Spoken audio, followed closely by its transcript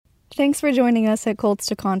Thanks for joining us at Cults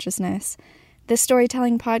to Consciousness. This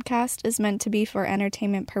storytelling podcast is meant to be for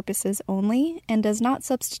entertainment purposes only and does not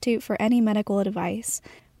substitute for any medical advice.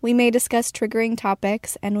 We may discuss triggering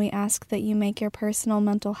topics, and we ask that you make your personal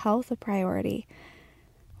mental health a priority.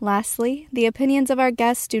 Lastly, the opinions of our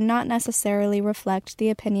guests do not necessarily reflect the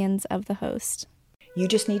opinions of the host. You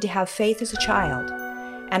just need to have faith as a child.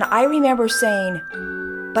 And I remember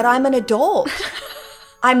saying, but I'm an adult.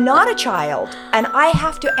 I'm not a child. And I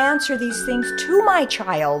have to answer these things to my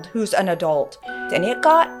child who's an adult. And it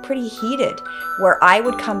got pretty heated where I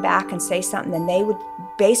would come back and say something and they would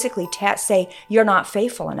basically say, you're not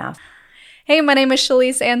faithful enough. Hey, my name is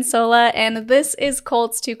Shalise Ansola, and this is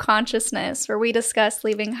Cults to Consciousness, where we discuss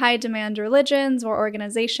leaving high-demand religions or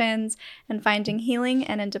organizations and finding healing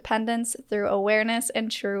and independence through awareness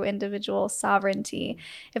and true individual sovereignty.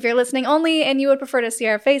 If you're listening only and you would prefer to see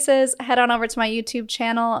our faces, head on over to my YouTube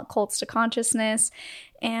channel, Cults to Consciousness,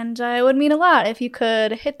 and it would mean a lot if you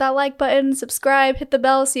could hit that like button, subscribe, hit the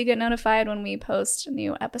bell so you get notified when we post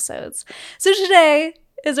new episodes. So today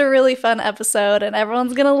is a really fun episode, and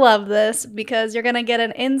everyone's gonna love this because you're gonna get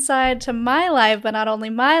an insight to my life, but not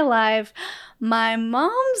only my life, my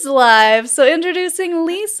mom's life. So introducing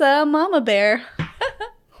Lisa, Mama Bear.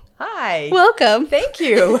 Hi. Welcome. Thank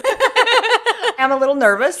you. I'm a little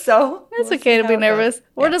nervous, so it's okay to be nervous.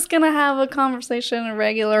 We're just gonna have a conversation, a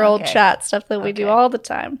regular old chat, stuff that we do all the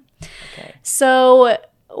time. Okay. So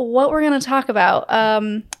what we're going to talk about,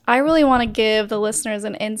 I really want to give the listeners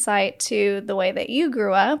an insight to the way that you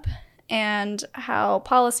grew up and how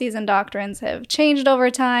policies and doctrines have changed over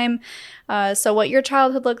time. So what your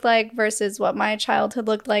childhood looked like versus what my childhood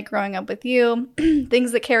looked like growing up with you,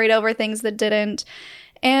 things that carried over, things that didn't,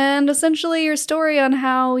 and essentially your story on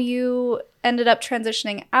how you ended up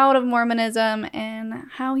transitioning out of Mormonism and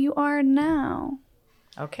how you are now.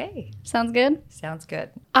 Okay. Sounds good? Sounds good.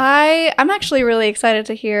 I'm actually really excited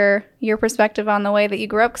to hear your perspective on the way that you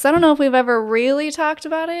grew up, because I don't know if we've ever really talked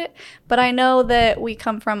about it, but I know that we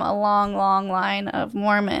come from a long, long line of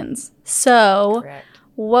Mormons. So Correct.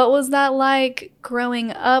 What was that like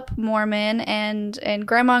growing up Mormon, and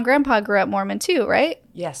Grandma and Grandpa grew up Mormon too, right?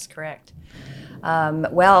 Yes, correct.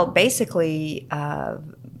 Well, basically,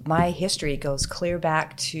 my history goes clear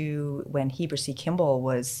back to when Heber C. Kimball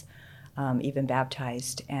was even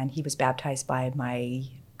baptized, and he was baptized by my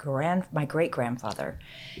great-grandfather.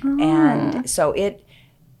 And so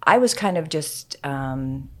I was kind of just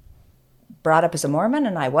brought up as a Mormon,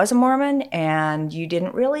 and I was a Mormon, and you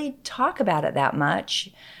didn't really talk about it that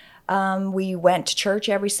much. We went to church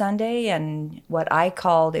every Sunday, and what I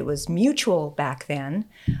called, it was mutual back then.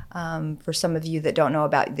 For some of you that don't know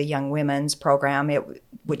about the Young Women's program, it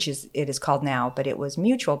is called now, but it was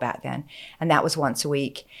mutual back then, and that was once a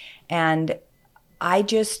week. And I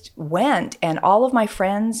just went, and all of my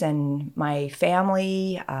friends and my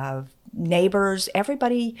family, neighbors,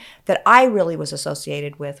 everybody that I really was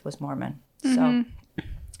associated with was Mormon. So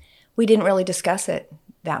we didn't really discuss it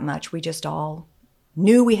that much. We just all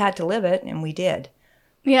knew we had to live it, and we did.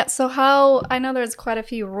 Yeah, so I know there's quite a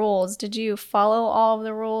few rules. Did you follow all of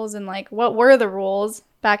the rules, and what were the rules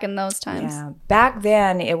back in those times? Yeah, back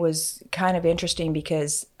then it was kind of interesting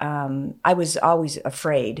because I was always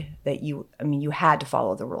afraid that you had to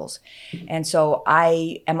follow the rules. And so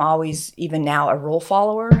I am always, even now, a rule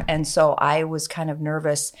follower. And so I was kind of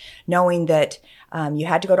nervous knowing that you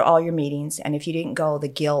had to go to all your meetings. And if you didn't go, the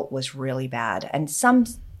guilt was really bad. And some,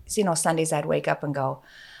 Sundays I'd wake up and go,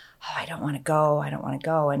 oh, I don't want to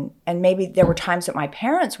go. And maybe there were times that my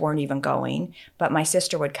parents weren't even going, but my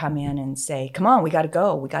sister would come in and say, come on, we got to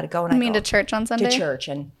go. And you mean to church on Sunday? To church.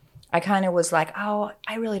 And I kind of was like, oh,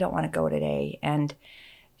 I really don't want to go today. And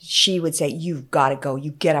she would say, you've got to go.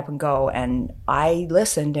 You get up and go. And I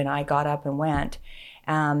listened, and I got up and went.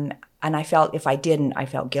 And I felt, if I didn't, I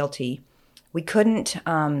felt guilty. We couldn't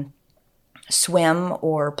swim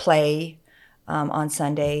or play on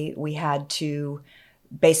Sunday. We had to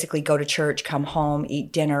basically go to church, come home,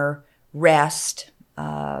 eat dinner, rest,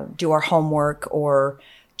 do our homework, or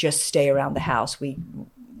just stay around the house. We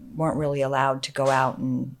weren't really allowed to go out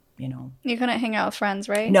and, You couldn't hang out with friends,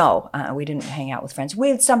 right? No, we didn't hang out with friends.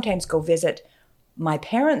 We'd sometimes go visit my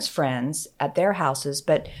parents' friends at their houses,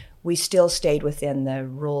 but we still stayed within the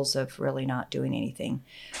rules of really not doing anything.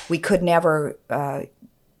 We could never,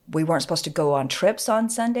 we weren't supposed to go on trips on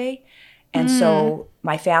Sunday. And so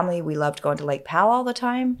my family, we loved going to Lake Powell all the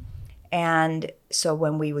time. And so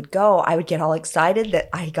when we would go, I would get all excited that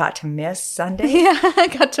I got to miss Sunday. Yeah, I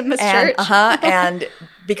got to miss church. And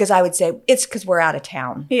Because I would say, it's because we're out of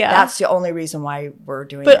town. Yeah. That's the only reason why we're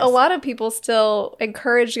doing this. But a lot of people still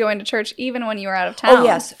encourage going to church even when you were out of town. Oh,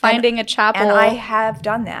 yes. Finding a chapel. And I have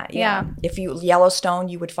done that, Yeah. If you, Yellowstone,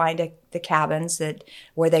 you would find the cabins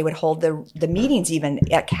where they would hold the meetings, even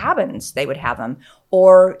at cabins, they would have them.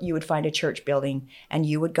 Or you would find a church building and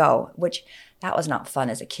you would go, which that was not fun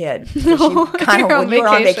as a kid. No, When you were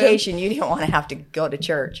on vacation, you didn't want to have to go to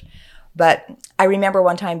church. But I remember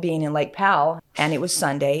one time being in Lake Powell, and it was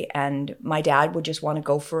Sunday, and my dad would just want to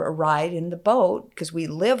go for a ride in the boat because we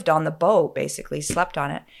lived on the boat, basically slept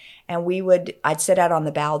on it. And I'd sit out on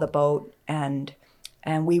the bow of the boat, and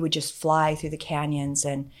we would just fly through the canyons,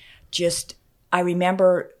 and I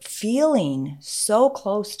remember feeling so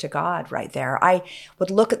close to God right there. I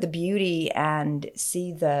would look at the beauty and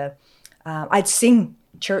see I'd sing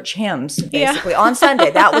church hymns basically on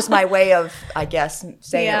Sunday. That was my way of, I guess,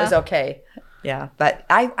 saying it was okay. Yeah. But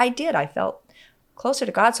I felt closer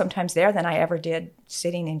to God sometimes there than I ever did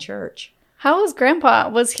sitting in church. How was Grandpa?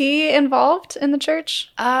 Was he involved in the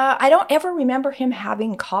church? I don't ever remember him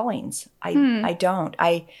having callings. I don't.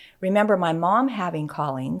 I remember my mom having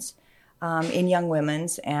callings in Young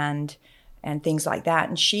Women's and things like that.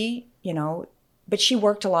 And she, but she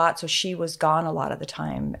worked a lot, so she was gone a lot of the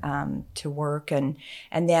time to work,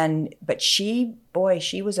 but she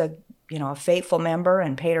was a faithful member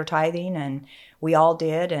and paid her tithing, and we all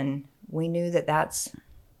did, and we knew that that's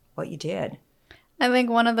what you did. I think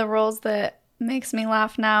one of the rules that makes me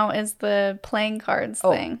laugh now is the playing cards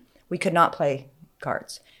thing. We could not play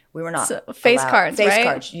cards. We were not face cards. Face right?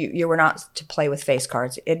 cards. You were not to play with face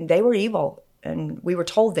cards, and they were evil. And we were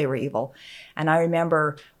told they were evil. And I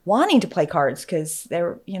remember wanting to play cards because they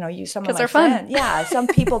were, some of my friends. Fun. Yeah, some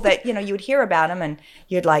people that, you would hear about them and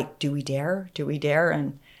you'd like, do we dare? Do we dare?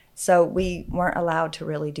 And so we weren't allowed to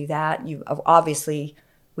really do that. Obviously,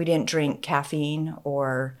 we didn't drink caffeine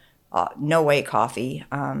or no way coffee,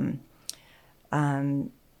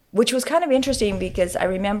 which was kind of interesting because I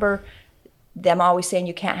remember them always saying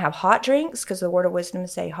you can't have hot drinks because the word of wisdom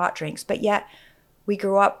say hot drinks. But yet we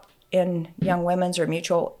grew up in Young Women's or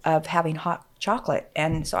Mutual of having hot chocolate.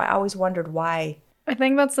 And so I always wondered why. I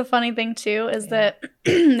think that's the funny thing too, is that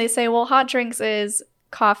they say, well, hot drinks is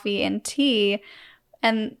coffee and tea,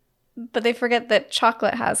 but they forget that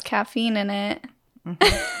chocolate has caffeine in it.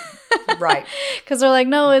 Mm-hmm. Right. Because they're like,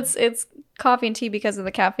 no, it's coffee and tea because of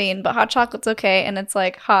the caffeine, but hot chocolate's okay, and it's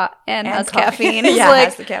like hot and has caffeine. It's yeah, like,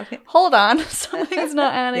 has the caffeine. Hold on, something's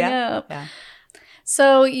not adding up. Yeah.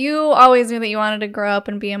 So you always knew that you wanted to grow up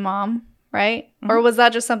and be a mom, right? Mm-hmm. Or was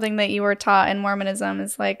that just something that you were taught in Mormonism?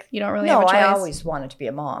 Is like you don't really have a choice? No, I always wanted to be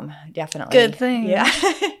a mom, definitely. Good thing. Yeah.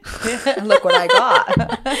 Look what I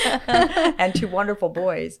got. And 2 wonderful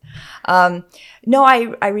boys. No,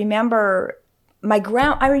 I remember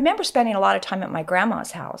I remember spending a lot of time at my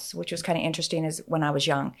grandma's house, which was kind of interesting as when I was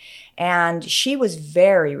young. And she was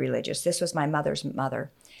very religious. This was my mother's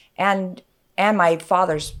mother. And my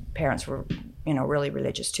father's parents were really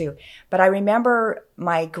religious too. But I remember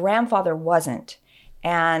my grandfather wasn't.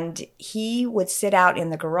 And he would sit out in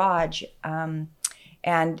the garage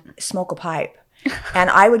and smoke a pipe. And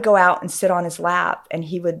I would go out and sit on his lap, and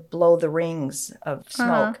he would blow the rings of smoke.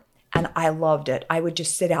 Uh-huh. And I loved it. I would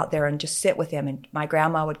just sit out there and just sit with him. And my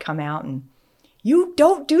grandma would come out and, you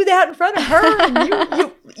don't do that in front of her.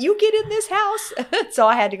 And you get in this house. So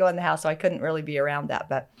I had to go in the house, so I couldn't really be around that.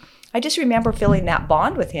 But I just remember feeling that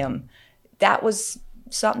bond with him. That was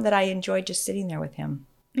something that I enjoyed, just sitting there with him.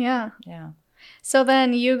 Yeah. Yeah. So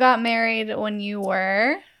then you got married when you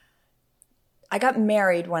were? I got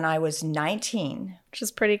married when I was 19. Which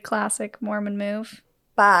is pretty classic Mormon move.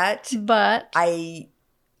 But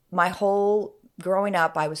my whole growing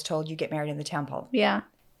up, I was told you get married in the temple. Yeah.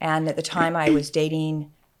 And at the time I was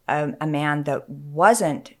dating a man that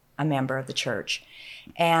wasn't a member of the church.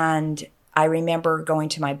 And I remember going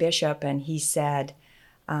to my bishop and he said,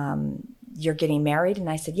 you're getting married? And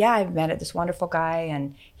I said, yeah, I've met this wonderful guy.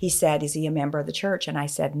 And he said, is he a member of the church? And I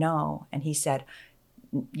said, no. And he said,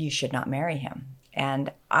 you should not marry him.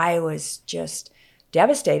 And I was just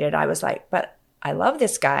devastated. I was like, but I love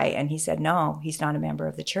this guy. And he said, no, he's not a member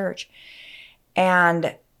of the church.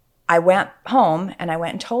 And I went home and I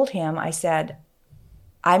went and told him, I said,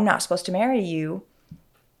 I'm not supposed to marry you,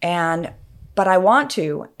 but I want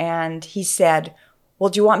to. And he said, well,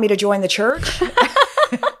 do you want me to join the church?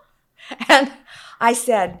 And I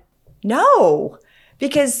said, no,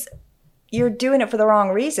 because you're doing it for the wrong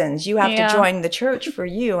reasons. You have to join the church for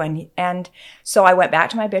you. And so I went back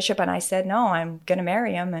to my bishop and I said, no, I'm going to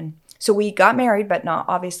marry him. And so we got married, but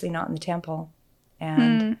obviously not in the temple.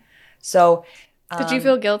 And so... Did you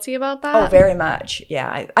feel guilty about that? Oh, very much.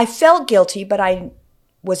 Yeah. I felt guilty, but I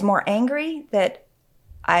was more angry that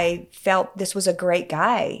I felt this was a great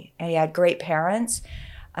guy and he had great parents.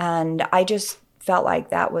 And I just felt like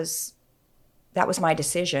that was my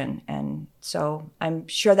decision. And so I'm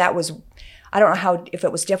sure that was, I don't know if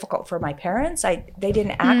it was difficult for my parents. They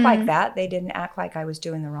didn't act like that. They didn't act like I was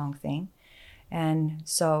doing the wrong thing. And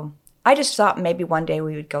so I just thought maybe one day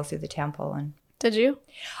we would go through the temple. And Did you?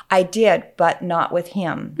 I did, but not with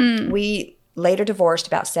him. We later divorced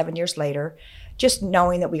about 7 years later, just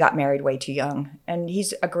knowing that we got married way too young. And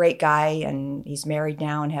he's a great guy, and he's married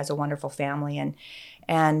now and has a wonderful family,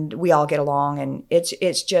 and we all get along. And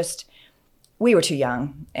it's just, we were too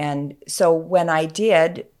young. And so when I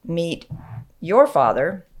did meet your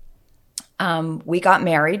father, we got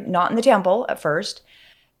married, not in the temple at first.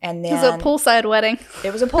 And then it was a poolside wedding.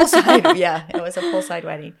 It was a poolside, yeah. It was a poolside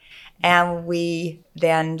wedding. And we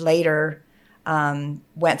then later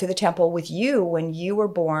went through the temple with you when you were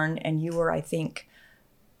born, and you were, I think,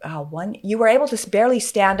 you were able to barely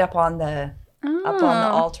stand up on the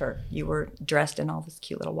altar. You were dressed in all this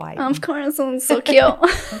cute little white. Of course, it was so cute.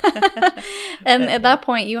 And at that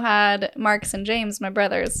point, you had Marcus and James, my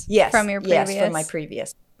brothers, from your previous. Yes, from my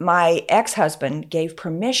previous. My ex-husband gave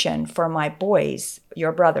permission for my boys,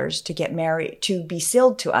 your brothers, to get married, to be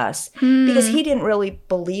sealed to us, because he didn't really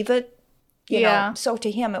believe it. You know, so to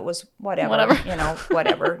him it was whatever. You know,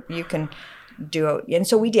 whatever. You can do it. And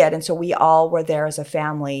so we did. And so we all were there as a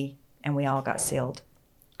family, and we all got sealed.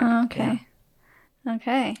 Okay. Yeah.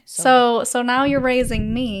 Okay. So now you're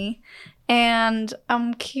raising me, and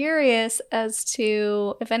I'm curious as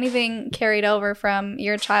to if anything carried over from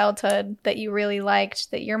your childhood that you really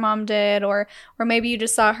liked that your mom did, or maybe you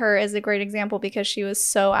just saw her as a great example because she was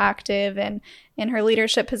so active and in her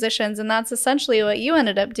leadership positions, and that's essentially what you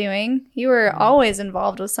ended up doing. You were always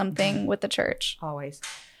involved with something with the church. Always.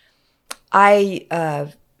 I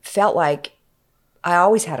felt like I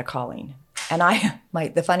always had a calling, and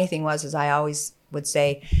the funny thing was I always would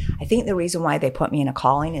say, I think the reason why they put me in a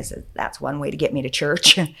calling is that's one way to get me to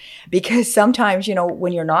church. Because sometimes, you know,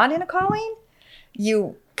 when you're not in a calling,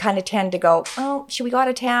 you kind of tend to go, oh, should we go out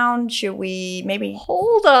of town? Should we maybe...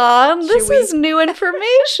 Hold on. This is new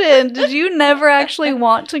information. Did you never actually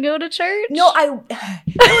want to go to church? No,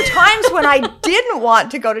 there were times when I didn't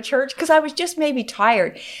want to go to church because I was just maybe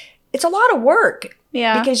tired. It's a lot of work.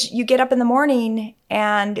 Yeah. Because you get up in the morning,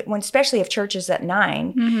 and especially if church is at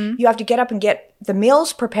 9, you have to get up and get the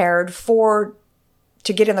meals prepared to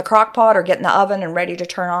get in the crock pot or get in the oven and ready to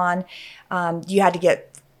turn on. You had to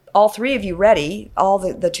get all three of you ready, all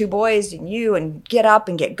the two boys and you, and get up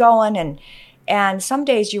and get going. And some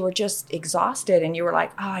days you were just exhausted and you were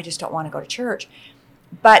like, oh, I just don't want to go to church.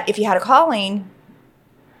 But if you had a calling,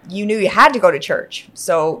 you knew you had to go to church.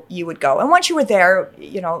 So you would go. And once you were there,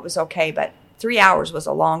 you know, it was okay. But 3 hours was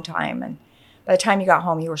a long time, and by the time you got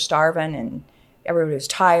home, you were starving, and everybody was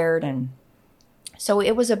tired, and so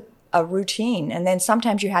it was a routine. And then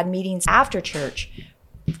sometimes you had meetings after church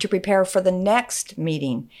to prepare for the next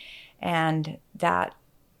meeting, and that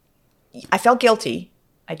I felt guilty.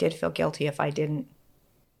 I did feel guilty if I didn't.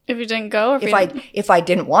 If you didn't go, if I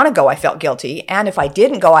didn't want to go, I felt guilty, and if I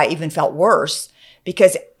didn't go, I even felt worse,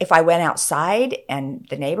 because if I went outside and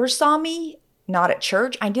the neighbors saw me not at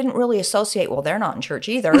church, I didn't really associate, well, they're not in church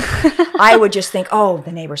either. I would just think, oh,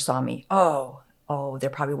 the neighbors saw me. Oh, they're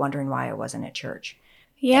probably wondering why I wasn't at church.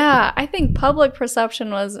 Yeah, I think public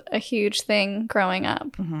perception was a huge thing growing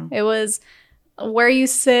up. It was where you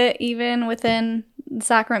sit even within the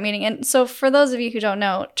sacrament meeting. And so for those of you who don't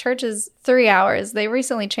know, church is 3 hours. They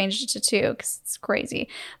recently changed it to 2 because it's crazy.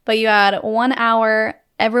 But you had 1 hour,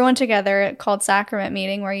 everyone together, called sacrament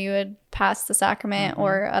meeting, where you would pass the sacrament,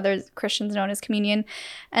 or other Christians known as communion.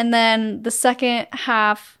 And then the second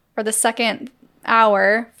half, or the second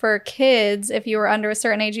hour for kids, if you were under a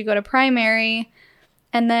certain age, you go to primary.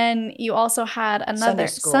 And then you also had another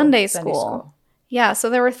Sunday school. Yeah, so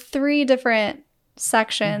there were 3 different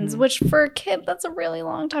sections, which for a kid, that's a really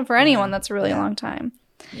long time. For anyone, that's a really long time.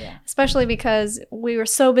 Yeah. Especially because we were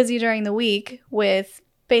so busy during the week with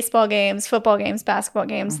baseball games, football games, basketball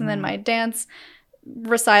games, and then my dance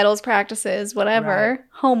recitals, practices, whatever,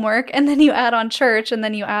 homework, and then you add on church, and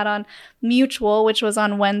then you add on mutual, which was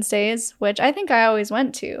on Wednesdays, which I think I always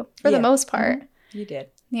went to for the most part. You did.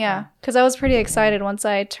 Yeah, because I was pretty excited once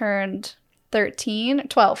I turned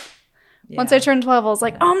 12. Once I turned 12, I was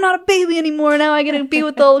like, oh, I'm not a baby anymore. Now I get to be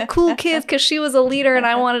with all the cool kids, because she was a leader and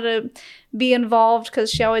I wanted to be involved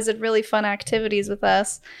because she always did really fun activities with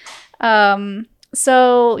us.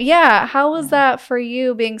 So, yeah, how was that for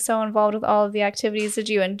you, being so involved with all of the activities? Did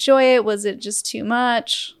you enjoy it? Was it just too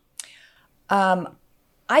much? I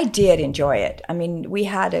I did enjoy it. I mean, we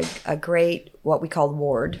had a great, what we called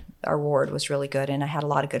ward. Our ward was really good, and I had a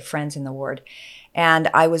lot of good friends in the ward. And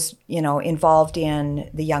I was, involved in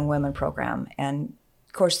the young women program. And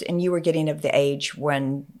of course, and you were getting of the age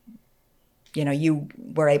when, you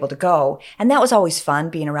were able to go. And that was always fun,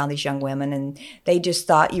 being around these young women. And they just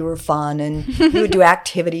thought you were fun, and you would do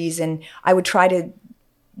activities. And I would try to,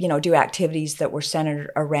 do activities that were centered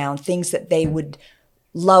around things that they would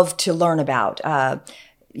love to learn about.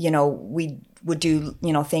 We would do,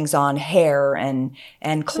 things on hair and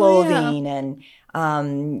clothing.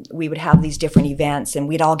 And we would have these different events, and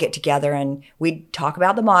we'd all get together and we'd talk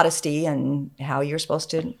about the modesty and how you're supposed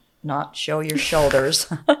to not show your shoulders.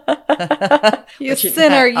 You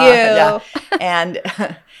sinner, you. Yeah.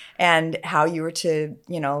 And how you were to,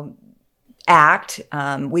 act.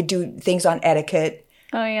 We'd do things on etiquette.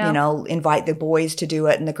 Oh, yeah. Invite the boys to do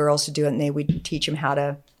it and the girls to do it, and they would teach them how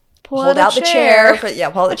to hold out the chair.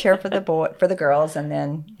 Hold the chair for the girls, and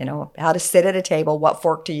then, how to sit at a table, what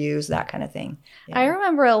fork to use, that kind of thing. Yeah. I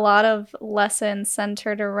remember a lot of lessons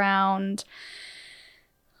centered around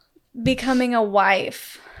becoming a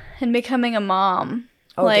wife and becoming a mom.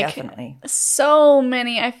 Oh, definitely. So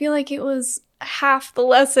many. I feel like it was half the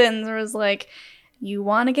lessons was like, you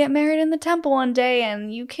want to get married in the temple one day,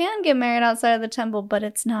 and you can get married outside of the temple, but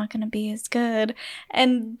it's not going to be as good.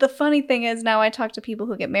 And the funny thing is, now I talk to people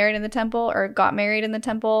who get married in the temple or got married in the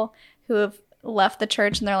temple who have left the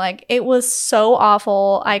church, and they're like, it was so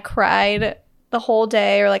awful. I cried the whole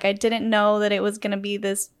day, or like, I didn't know that it was going to be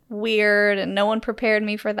this weird, and no one prepared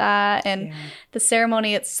me for that. And the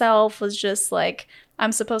ceremony itself was just like,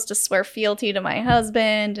 I'm supposed to swear fealty to my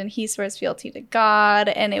husband, and he swears fealty to God.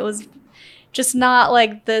 And it was just not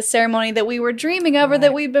like the ceremony that we were dreaming of or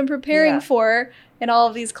that we've been preparing for in all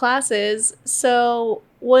of these classes. So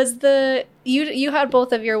was you had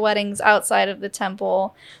both of your weddings outside of the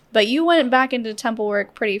temple, but you went back into temple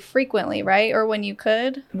work pretty frequently, right? Or when you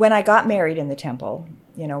could? When I got married in the temple,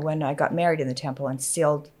 and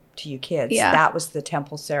sealed to you kids, that was the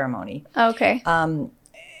temple ceremony. Okay. And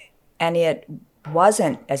it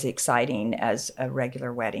wasn't as exciting as a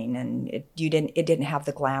regular wedding, and it didn't have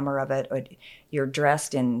the glamour of it. You're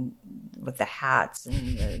dressed with the hats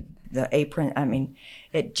and the apron. I mean,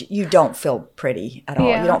 you don't feel pretty at all.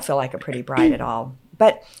 You don't feel like a pretty bride at all.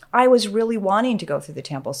 But I was really wanting to go through the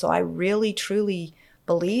temple, so I really truly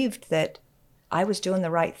believed that I was doing the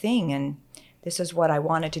right thing, and this is what I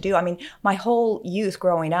wanted to do. I mean, my whole youth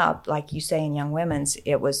growing up, like you say in Young Women's,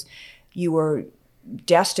 you were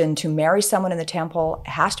destined to marry someone in the temple.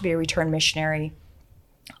 It has to be a returned missionary.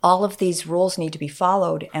 All of these rules need to be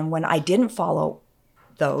followed. And when I didn't follow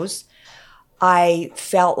those, I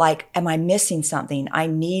felt like, am I missing something? I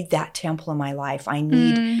need that temple in my life.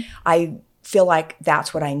 I feel like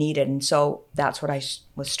that's what I needed. And so that's what I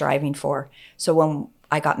was striving for. So when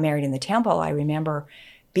I got married in the temple, I remember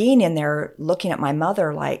being in there looking at my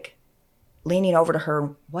mother, like leaning over to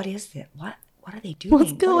her, what is it? What are they doing?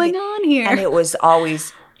 What's going on here? And it was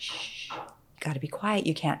always, shh, got to be quiet.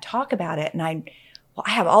 You can't talk about it. And I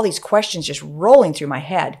have all these questions just rolling through my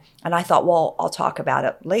head. And I thought, well, I'll talk about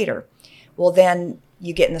it later. Well, then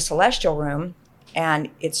you get in the celestial room, and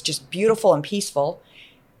it's just beautiful and peaceful.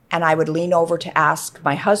 And I would lean over to ask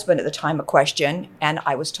my husband at the time a question, and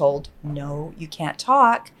I was told, no, you can't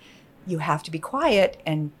talk. You have to be quiet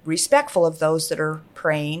and respectful of those that are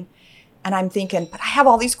praying. And I'm thinking, but I have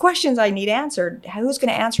all these questions I need answered. Who's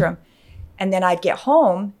going to answer them? And then I'd get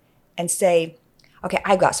home and say, okay,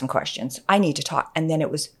 I've got some questions. I need to talk. And then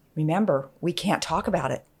it was, remember, we can't talk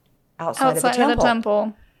about it outside of the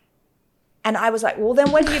temple. And I was like, well,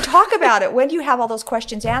 then when do you talk about it? When do you have all those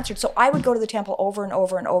questions answered? So I would go to the temple over and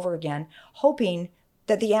over and over again, hoping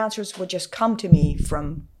that the answers would just come to me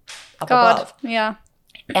from up above. Yeah.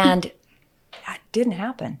 And that didn't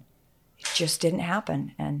happen. It just didn't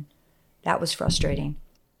happen. And that was frustrating.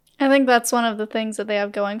 I think that's one of the things that they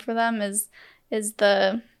have going for them is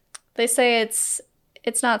they say it's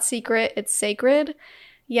not secret, it's sacred.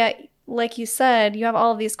 Yet, like you said, you have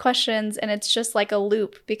all of these questions, and it's just like a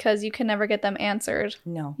loop because you can never get them answered.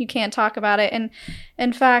 No. You can't talk about it. And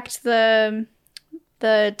in fact, the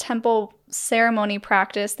temple ceremony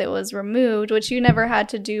practice that was removed, which you never had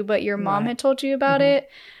to do, but your mom had told you about it,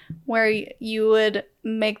 where you would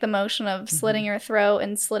make the motion of slitting your throat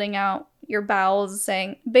and slitting out your bowels,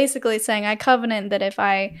 basically saying, I covenant that if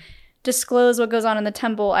I disclose what goes on in the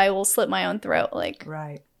temple, I will slit my own throat. Like,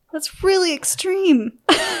 right. That's really extreme.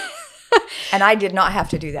 And I did not have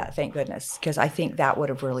to do that, thank goodness, because I think that would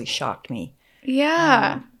have really shocked me.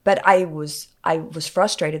 Yeah. But I was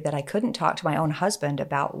frustrated that I couldn't talk to my own husband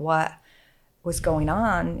about what was going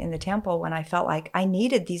on in the temple when I felt like I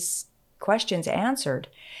needed these questions answered.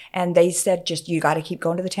 And they said, just, you got to keep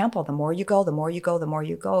going to the temple. The more you go, the more you go, the more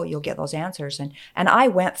you go, you'll get those answers. And I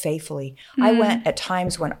went faithfully. I went at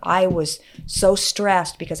times when I was so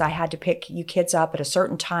stressed because I had to pick you kids up at a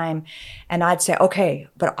certain time. And I'd say, okay,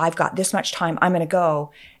 but I've got this much time. I'm going to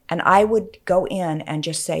go. And I would go in and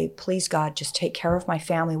just say, please, God, just take care of my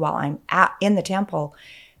family while I'm in the temple,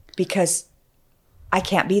 because I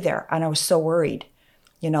can't be there. And I was so worried,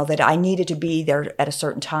 that I needed to be there at a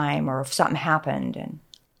certain time, or if something happened. And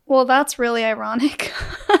well, that's really ironic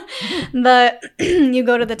that you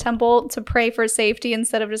go to the temple to pray for safety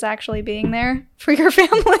instead of just actually being there for your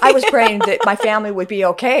family. I was praying that my family would be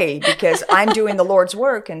okay because I'm doing the Lord's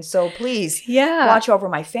work. And so please watch over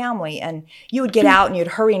my family. And you would get out and you'd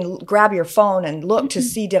hurry and grab your phone and look to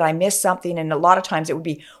see, did I miss something? And a lot of times it would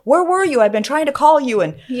be, where were you? I've been trying to call you.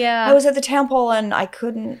 And I was at the temple and I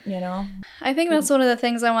couldn't, I think that's one of the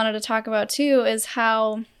things I wanted to talk about too, is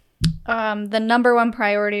how the number one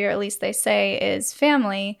priority, or at least they say, is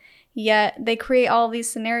family, yet they create all these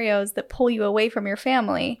scenarios that pull you away from your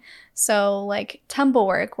family. So like temple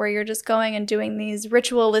work, where you're just going and doing these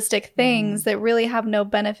ritualistic things that really have no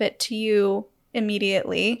benefit to you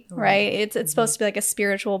immediately, right? It's supposed to be like a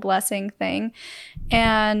spiritual blessing thing.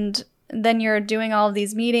 And then you're doing all of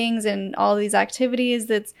these meetings and all of these activities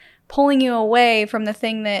that's pulling you away from the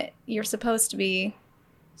thing that you're supposed to be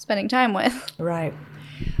spending time with. Right.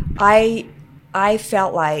 I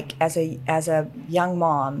felt like as a young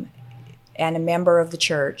mom and a member of the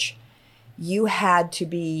church, you had to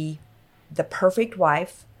be the perfect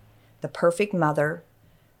wife, the perfect mother,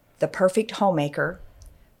 the perfect homemaker,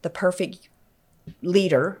 the perfect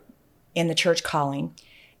leader in the church calling.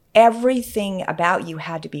 Everything about you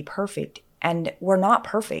had to be perfect, and we're not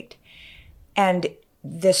perfect. And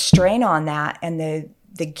the strain on that, and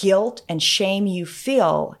the guilt and shame you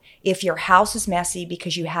feel if your house is messy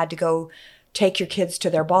because you had to go take your kids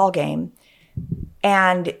to their ball game,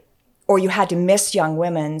 or you had to miss young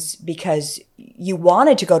women's because you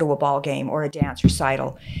wanted to go to a ball game or a dance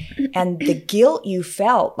recital. And the guilt you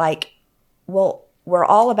felt like, well, we're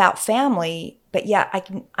all about family, but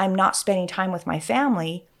yet I'm not spending time with my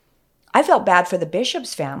family. I felt bad for the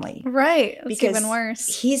bishop's family. Right. It's because even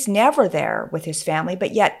worse. He's never there with his family,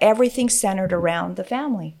 but yet everything's centered around the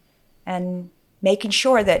family and making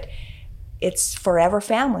sure that it's forever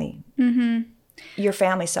family. Mm-hmm. Your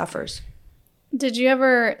family suffers. Did you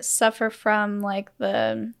ever suffer from like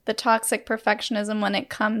the toxic perfectionism when it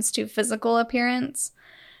comes to physical appearance?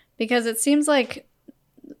 Because it seems like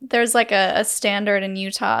there's like a standard in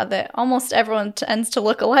Utah that almost everyone tends to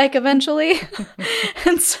look alike eventually.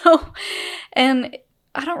 and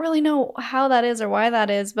I don't really know how that is or why that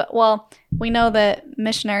is, but well, we know that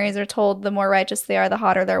missionaries are told the more righteous they are, the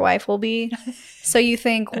hotter their wife will be. So you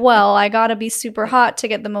think, well, I gotta be super hot to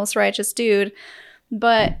get the most righteous dude.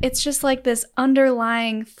 But it's just like this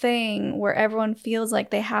underlying thing where everyone feels like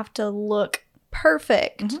they have to look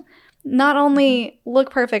perfect. Mm-hmm. Not only look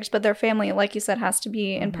perfect, but their family, like you said, has to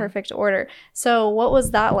be in perfect order. So what was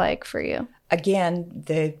that like for you? Again,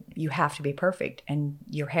 you have to be perfect, and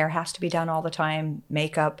your hair has to be done all the time,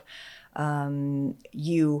 makeup.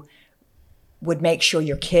 You would make sure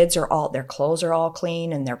your kids their clothes are all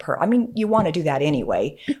clean and you want to do that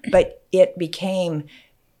anyway, but it became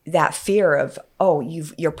that fear of,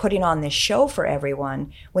 you're putting on this show for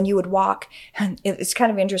everyone. When you would walk, and it's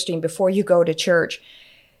kind of interesting, before you go to church,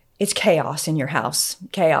 it's chaos in your house.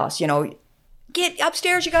 Chaos, get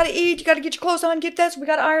upstairs, you got to eat, you got to get your clothes on, get this, we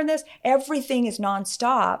got to iron this. Everything is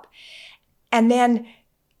nonstop. And then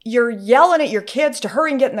you're yelling at your kids to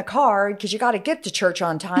hurry and get in the car because you got to get to church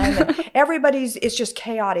on time. And it's just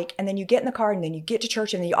chaotic. And then you get in the car and then you get to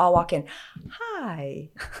church and then you all walk in. Hi,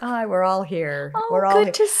 we're all here. Oh, we're all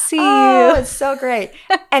good here. to see you. Oh, it's so great.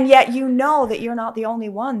 And yet you know that you're not the only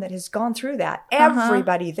one that has gone through that.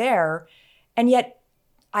 Everybody there. And yet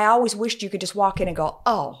I always wished you could just walk in and go,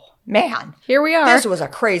 oh, man, here we are. This was a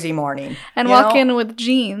crazy morning. And walk in with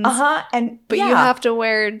jeans. But you have to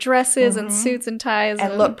wear dresses and suits and ties.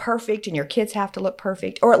 And look perfect, and your kids have to look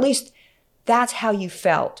perfect. Or at least that's how you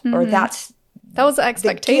felt. Or that was the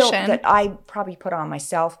expectation. The guilt that I probably put on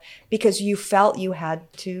myself because you felt you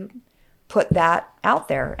had to put that out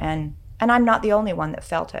there. And I'm not the only one that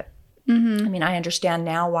felt it. Mm-hmm. I mean, I understand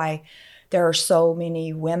now why there are so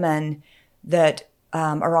many women that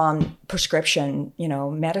are on prescription,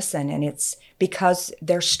 medicine. And it's because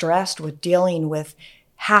they're stressed with dealing with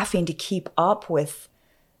having to keep up with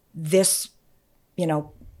this,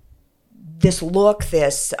 this look,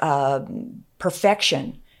 this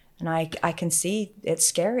perfection. And I can see it's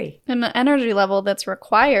scary. And the energy level that's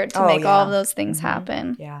required to make all of those things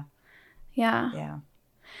happen. Yeah. Yeah.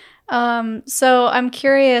 So I'm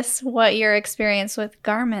curious what your experience with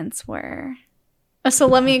garments were. So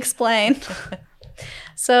let me explain.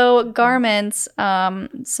 So garments,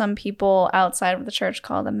 some people outside of the church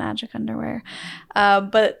call them magic underwear.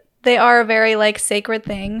 But they are a very like sacred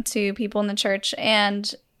thing to people in the church.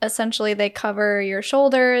 And essentially they cover your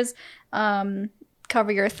shoulders,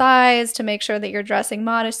 cover your thighs to make sure that you're dressing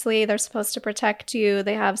modestly. They're supposed to protect you.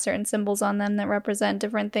 They have certain symbols on them that represent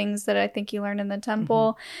different things that I think you learned in the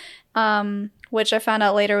temple, which I found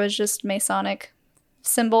out later was just Masonic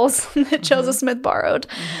symbols that Joseph Smith borrowed.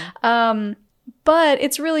 But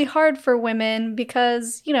it's really hard for women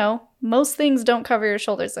because, you know, most things don't cover your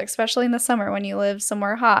shoulders, like, especially in the summer when you live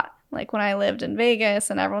somewhere hot. Like when I lived in Vegas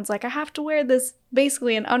and everyone's like, I have to wear this,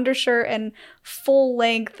 basically an undershirt and full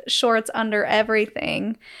length shorts under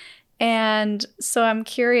everything. And so I'm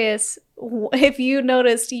curious if you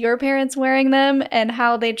noticed your parents wearing them and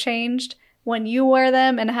how they changed when you wear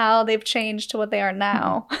them and how they've changed to what they are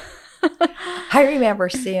now. I remember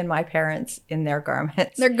seeing my parents in their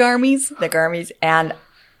garments. Their garmies. The garmies. And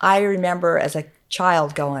I remember as a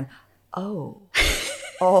child going, oh,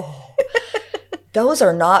 those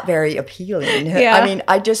are not very appealing. Yeah. I mean,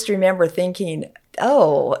 I just remember thinking,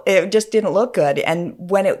 oh, it just didn't look good. And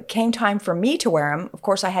when it came time for me to wear them, of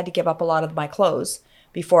course, I had to give up a lot of my clothes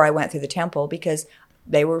before I went through the temple because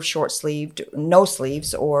they were short-sleeved, no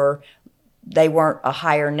sleeves, or they weren't a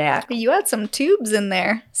higher neck. You had some tubes in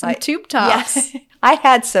there, some tube tops. Yeah. I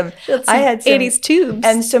had some 80s tubes.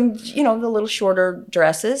 And some, you know, the little shorter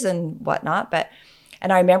dresses and whatnot.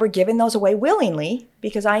 And I remember giving those away willingly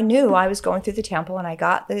because I knew I was going through the temple and I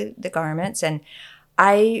got the garments. And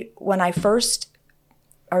when I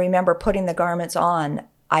remember putting the garments on,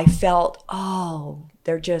 I felt,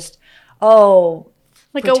 they're just,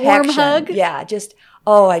 like protection. A warm hug? Yeah, I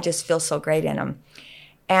just feel so great in them.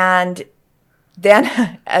 And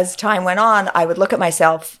then as time went on, I would look at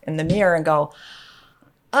myself in the mirror and go,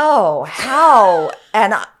 oh, how?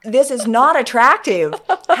 And this is not attractive.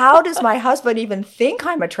 How does my husband even think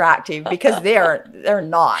I'm attractive? Because they're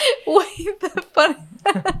not. Wait, the funny.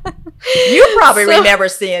 You probably remember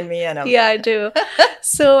seeing me in them. Yeah, I do.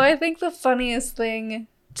 So I think the funniest thing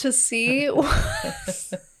to see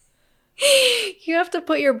was you have to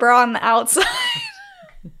put your bra on the outside.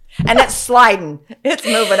 And it's sliding. It's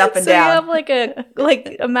moving up and down. So you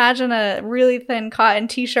have imagine a really thin cotton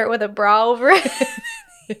t-shirt with a bra over it.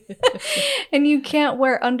 And you can't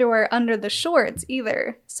wear underwear under the shorts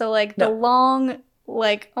either. So the long,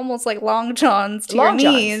 almost like long johns to your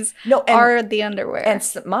knees are the underwear. And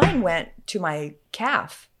mine went to my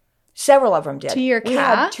calf. Several of them did. To your calf? We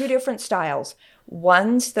had two different styles.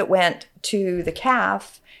 Ones that went to the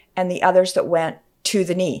calf and the others that went to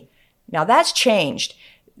the knee. Now that's changed.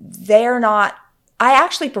 They're not, I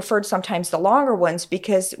actually preferred sometimes the longer ones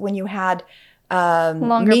because when you had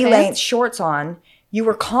knee-length shorts on, you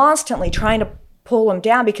were constantly trying to pull them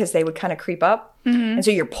down because they would kind of creep up. Mm-hmm. And so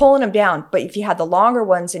you're pulling them down. But if you had the longer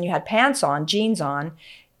ones and you had pants on, jeans on,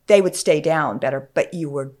 they would stay down better. But you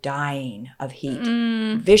were dying of heat.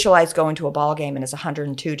 Visualize going to a ball game and it's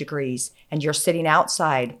 102 degrees and you're sitting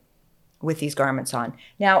outside with these garments on.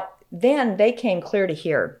 Now, then they came clear to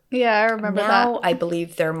here. Yeah, I remember that. Now I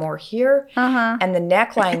believe they're more here. And the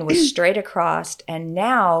neckline was straight across. And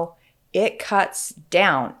now it cuts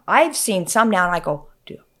down. I've seen some now and I go,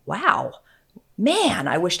 wow, man,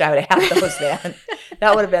 I wished I would have had those then.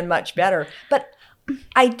 That would have been much better. But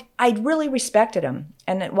I really respected them.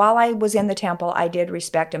 And while I was in the temple, I did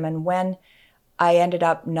respect them. And when I ended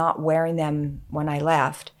up not wearing them when I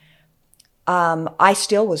left, I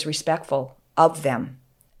still was respectful of them.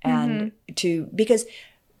 And because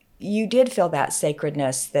you did feel that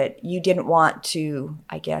sacredness that you didn't want to,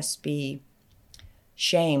 I guess, be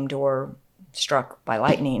shamed or struck by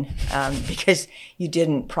lightning because you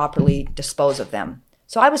didn't properly dispose of them.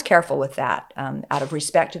 So I was careful with that out of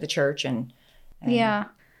respect to the church. And yeah.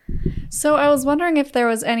 So I was wondering if there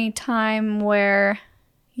was any time where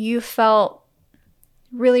you felt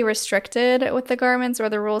really restricted with the garments or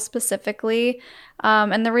the rules specifically.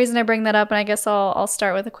 And the reason I bring that up, and I guess I'll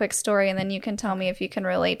start with a quick story and then you can tell me if you can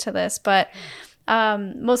relate to this. But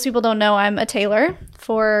most people don't know I'm a tailor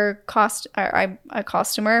for I'm a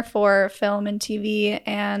costumer for film and TV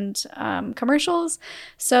and commercials.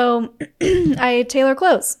 So I tailor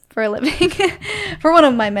clothes for a living for one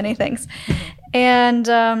of my many things. And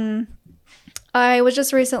I was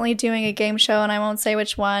just recently doing a game show, and I won't say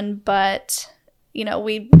which one, but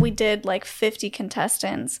we did like 50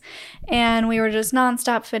 contestants, and we were just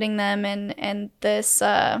nonstop fitting them. And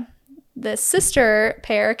this sister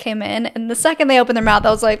pair came in, and the second they opened their mouth,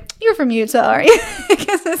 I was like, "You're from Utah, are you?"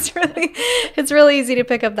 Because it's really easy to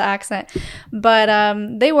pick up the accent. But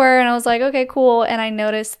they were, and I was like, "Okay, cool." And I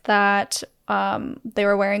noticed that they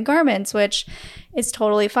were wearing garments, which is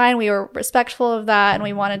totally fine. We were respectful of that, and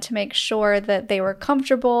we wanted to make sure that they were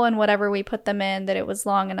comfortable and whatever we put them in, that it was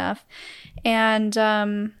long enough. And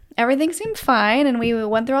everything seemed fine, and we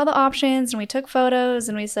went through all the options, and we took photos,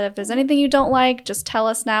 and we said, if there's anything you don't like, just tell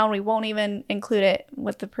us now, and we won't even include it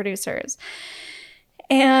with the producers.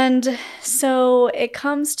 And so it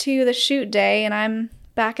comes to the shoot day, and I'm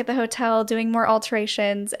back at the hotel doing more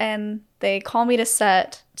alterations, and they call me to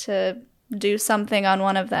set to do something on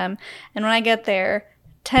one of them. And when I get there,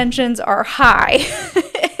 tensions are high.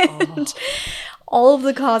 And all of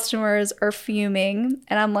the costumers are fuming,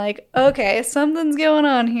 and I'm like, okay, something's going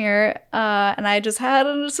on here. And I just had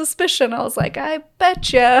a suspicion. I was like, I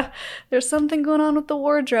betcha there's something going on with the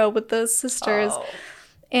wardrobe with those sisters.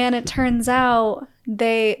 And it turns out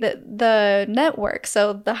the network,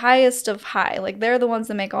 so the highest of high, like they're the ones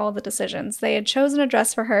that make all the decisions. They had chosen a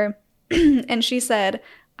dress for her, and she said,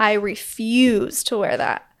 I refuse to wear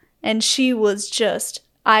that. And she was just,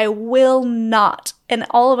 I will not. And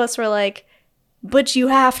all of us were like, but you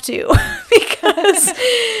have to, because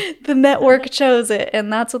the network chose it,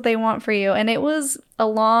 and that's what they want for you. And it was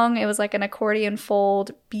it was like an accordion fold,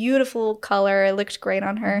 beautiful color. It looked great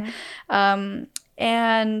on her. Mm-hmm.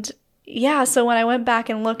 And yeah, so when I went back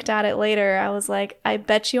and looked at it later, I was like, I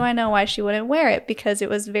bet you I know why she wouldn't wear it, because it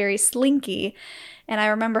was very slinky. And I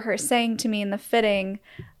remember her saying to me in the fitting,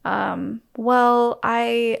 well,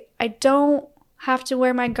 I don't have to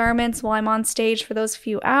wear my garments while I'm on stage for those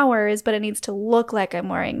few hours, but it needs to look like I'm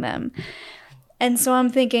wearing them. And so I'm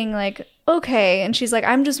thinking like, okay. And she's like,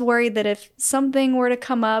 I'm just worried that if something were to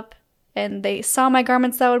come up and they saw my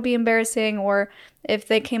garments, that would be embarrassing. Or if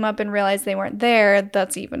they came up and realized they weren't there,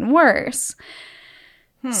 that's even worse.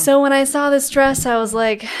 So when I saw this dress, I was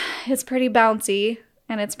like, it's pretty bouncy.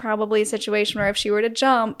 And it's probably a situation where if she were to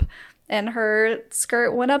jump and her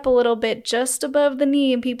skirt went up a little bit just above the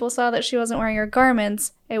knee and people saw that she wasn't wearing her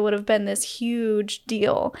garments, it would have been this huge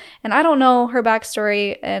deal. And I don't know her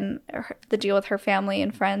backstory and the deal with her family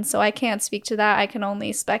and friends, so I can't speak to that. I can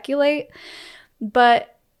only speculate.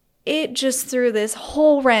 But it just threw this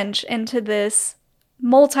whole wrench into this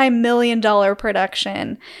multi-million-dollar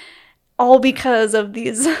production, all because of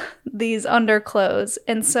these underclothes.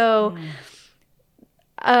 And so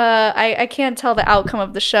I can't tell the outcome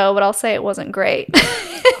of the show, but I'll say it wasn't great.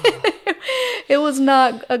 It was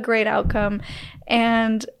not a great outcome.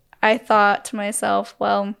 And I thought to myself,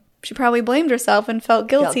 well, she probably blamed herself and felt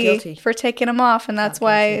guilty for taking them off, and that's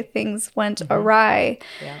why things went awry.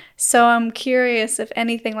 Yeah. So I'm curious if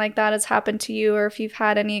anything like that has happened to you, or if you've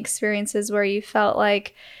had any experiences where you felt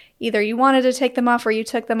like either you wanted to take them off or you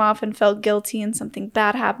took them off and felt guilty and something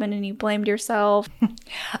bad happened and you blamed yourself.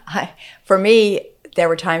 For me, there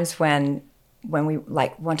were times when we,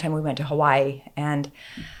 like one time we went to Hawaii, and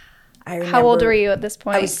I remember. How old were you at this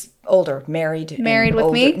point? I was older, married. Married with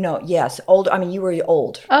older. me? No, yes, older. I mean, you were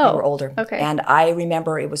old. Oh, you were older. Okay. And I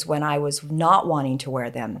remember it was when I was not wanting to wear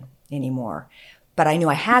them anymore, but I knew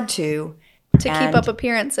I had to keep up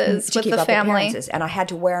appearances with the family. And I had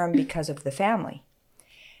to wear them because of the family,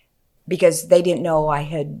 because they didn't know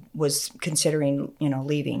I was considering,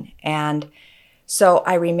 leaving. And so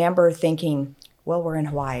I remember thinking, well, we're in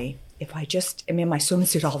Hawaii. If I just am in my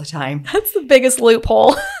swimsuit all the time. That's the biggest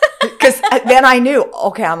loophole. Because then I knew,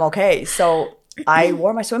 okay, I'm okay. So I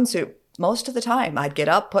wore my swimsuit most of the time. I'd get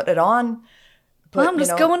up, put it on, I'm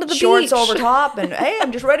just going to the shorts beach. over top, and hey,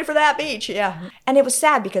 I'm just ready for that beach. Yeah. And it was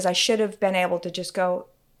sad because I should have been able to just go,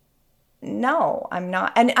 no, I'm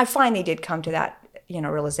not. And I finally did come to that,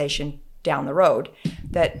 realization down the road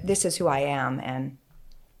that this is who I am. And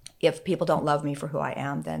if people don't love me for who I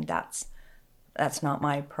am, then that's not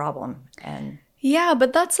my problem. And yeah,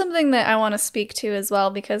 but that's something that I want to speak to as well,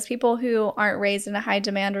 because people who aren't raised in a high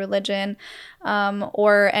demand religion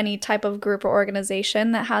or any type of group or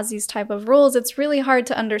organization that has these type of rules, it's really hard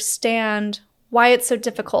to understand why it's so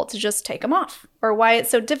difficult to just take them off, or why it's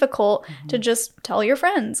so difficult to just tell your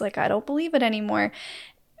friends, like, I don't believe it anymore.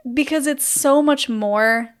 Because it's so much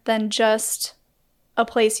more than just a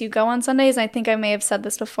place you go on Sundays. I think I may have said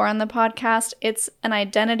this before on the podcast. It's an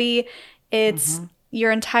identity. It's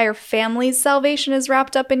your entire family's salvation is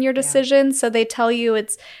wrapped up in your decision. Yeah. So they tell you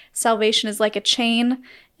salvation is like a chain.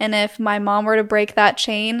 And if my mom were to break that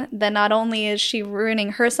chain, then not only is she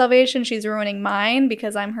ruining her salvation, she's ruining mine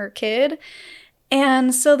because I'm her kid.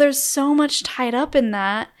 And so there's so much tied up in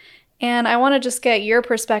that. And I want to just get your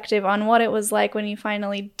perspective on what it was like when you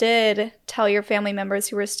finally did tell your family members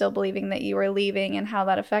who were still believing that you were leaving and how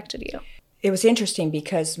that affected you. It was interesting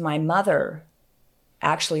because my mother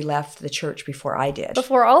actually left the church before I did.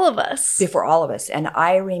 Before all of us. Before all of us. And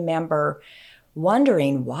I remember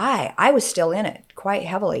wondering why. I was still in it quite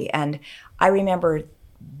heavily. And I remember,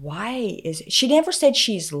 she never said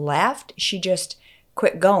she's left. She just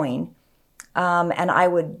quit going. And I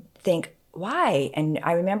would think, why? And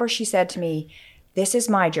I remember she said to me, this is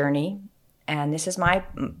my journey and this is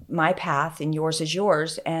my path and yours is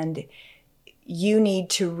yours. And you need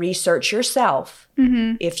to research yourself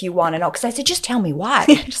if you want to know. Because I said, just tell me why.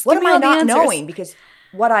 What am I not knowing? Because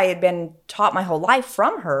what I had been taught my whole life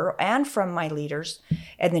from her and from my leaders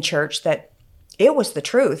in the church, that it was the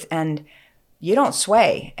truth and you don't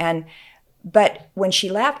sway. But when she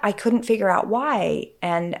left, I couldn't figure out why.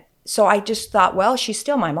 And so I just thought, well, she's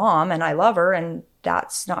still my mom and I love her and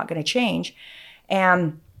that's not going to change.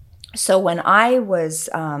 And so when I was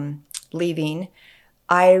leaving,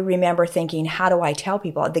 I remember thinking, how do I tell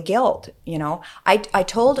people? The guilt, I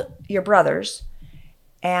told your brothers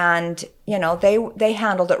and, they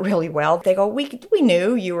handled it really well. They go, we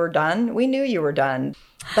knew you were done. We knew you were done.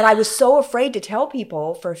 But I was so afraid to tell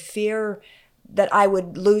people for fear that I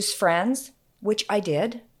would lose friends, which I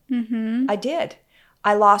did. Mm-hmm. I did.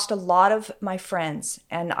 I lost a lot of my friends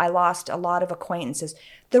and I lost a lot of acquaintances.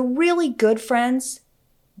 The really good friends,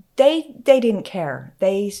 they didn't care.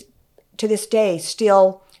 They, to this day,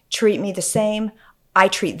 still treat me the same. I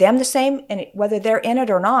treat them the same, and whether they're in it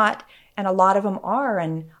or not, and a lot of them are,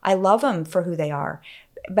 and I love them for who they are,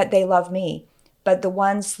 but they love me. But the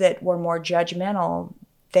ones that were more judgmental,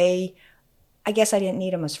 I guess I didn't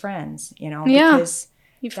need them as friends, because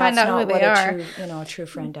you find out who they are. A true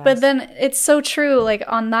friend does. But then it's so true. Like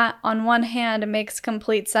on one hand, it makes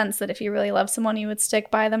complete sense that if you really love someone, you would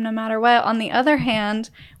stick by them no matter what. On the other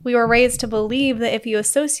hand, we were raised to believe that if you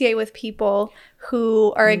associate with people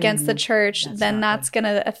who are against the church, then that's going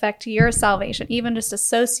to affect your salvation, even just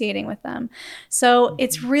associating with them. So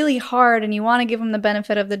it's really hard, and you want to give them the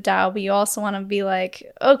benefit of the doubt, but you also want to be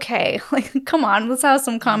like, okay, like, come on, let's have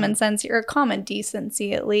some common sense or common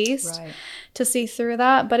decency at least to see through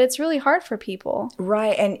that. But it's really hard for people.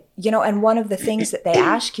 Right. And, and one of the things that they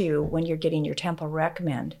ask you when you're getting your temple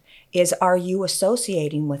recommend is, are you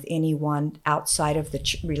associating with anyone outside of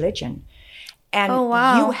the religion? And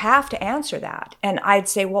you have to answer that. And I'd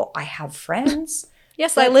say, well, I have friends.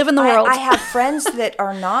 Yes, I live in the world. I have friends that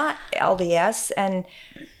are not LDS,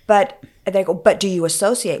 but they go, but do you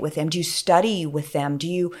associate with them? Do you study with them?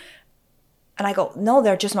 And I go, no,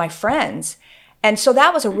 they're just my friends. And so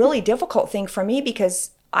that was a really difficult thing for me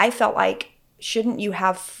because I felt like, shouldn't you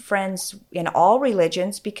have friends in all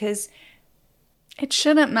religions? Because it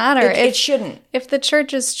shouldn't matter. It shouldn't. If the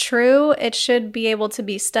church is true, it should be able to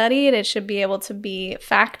be studied. It should be able to be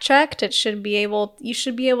fact-checked. You should be able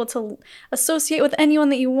to associate with anyone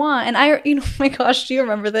that you want. And oh my gosh, do you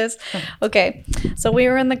remember this? Okay, so we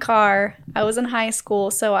were in the car. I was in high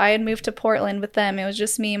school, so I had moved to Portland with them. It was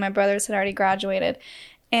just me. My brothers had already graduated.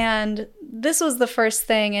 And this was the first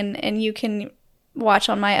thing, and you can watch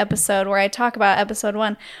on my episode where I talk about episode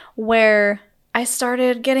 1, where I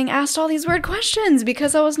started getting asked all these weird questions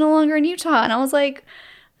because I was no longer in Utah. And I was like,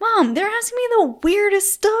 Mom, they're asking me the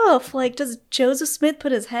weirdest stuff. Like, does Joseph Smith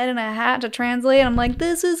put his head in a hat to translate? And I'm like,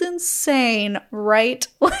 this is insane, right?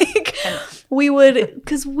 Like,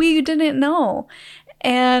 because we didn't know.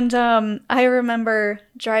 And I remember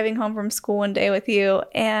driving home from school one day with you,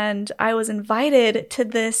 and I was invited to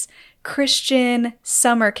this Christian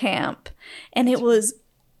summer camp. And it was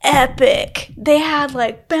epic. They had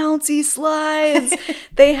like bouncy slides.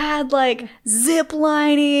 They had like zip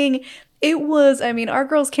lining. It was, our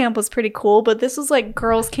girls' camp was pretty cool, but this was like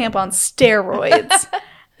girls' camp on steroids.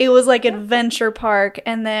 It was like adventure park.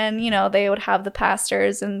 And then, they would have the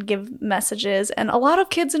pastors and give messages. And a lot of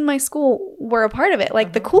kids in my school were a part of it,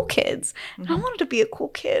 like the cool kids. And I wanted to be a cool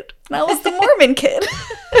kid. And I was the Mormon kid.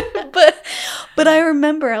 But I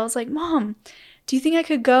remember I was like, Mom, do you think I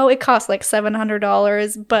could go? It cost like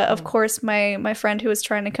 $700. But of course, my friend who was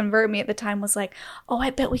trying to convert me at the time was like, oh, I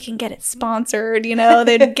bet we can get it sponsored.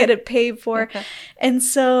 They'd get it paid for. And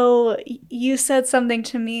so you said something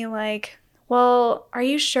to me like, well, are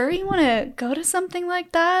you sure you want to go to something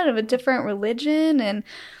like that of a different religion? And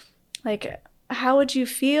like, how would you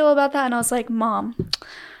feel about that? And I was like, Mom,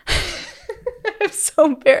 I'm so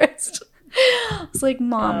embarrassed. I was like,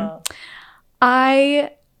 Mom,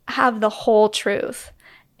 I have the whole truth.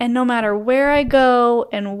 And no matter where I go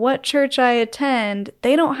and what church I attend,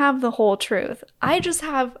 they don't have the whole truth. I just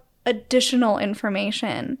have additional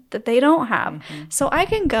information that they don't have. Mm-hmm. So I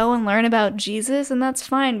can go and learn about Jesus, and that's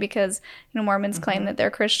fine because, Mormons mm-hmm. claim that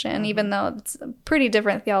they're Christian, mm-hmm. even though it's a pretty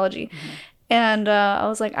different theology. Mm-hmm. And I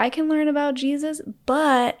was like, I can learn about Jesus,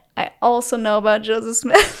 but I also know about Joseph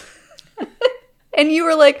Smith. And you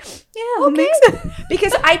were like, yeah, okay.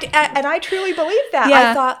 Because I truly believe that.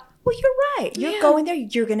 Yeah. I thought, well, you're right. You're going there.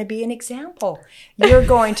 You're going to be an example. You're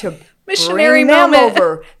going to missionary bring them moment.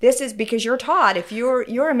 Over. This is because you're taught. If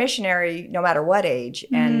you're a missionary, no matter what age,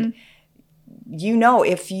 mm-hmm. and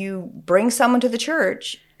if you bring someone to the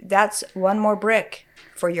church, that's one more brick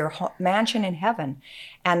for your mansion in heaven.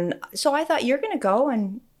 And so I thought, you're going to go,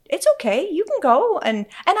 and it's okay. You can go, and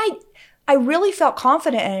I really felt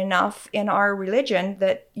confident enough in our religion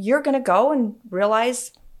that you're going to go and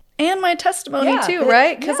realize. And my testimony too,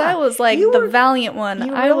 right? Because I was like the valiant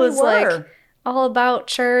one. I was like all about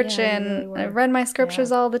church, and really I read my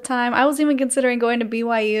scriptures all the time. I was even considering going to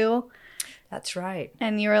BYU. That's right.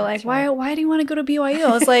 And you were like, why do you want to go to BYU?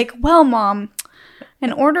 I was like, well, Mom,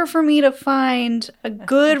 in order for me to find a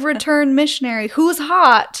good return missionary who's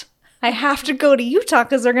hot, I have to go to Utah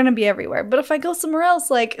because they're going to be everywhere. But if I go somewhere else,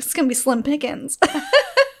 it's going to be slim pickings.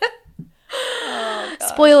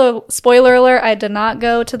 Spoiler alert, I did not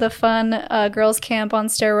go to the fun girls camp on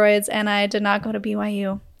steroids, and I did not go to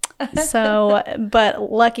BYU. So,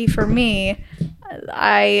 but lucky for me,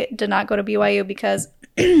 I did not go to BYU because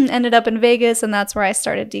ended up in Vegas, and that's where I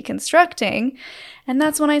started deconstructing. And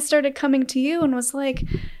that's when I started coming to you and was like,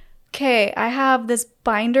 okay, I have this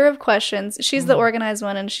binder of questions. She's the organized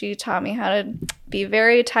one, and she taught me how to be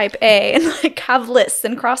very type A and have lists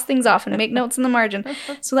and cross things off and make notes in the margin.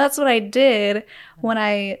 So that's what I did when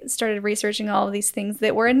I started researching all of these things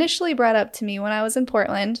that were initially brought up to me when I was in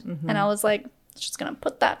Portland. Mm-hmm. And I was like, just going to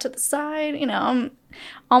put that to the side. I'm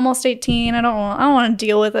almost 18. I don't want to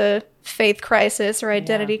deal with a faith crisis or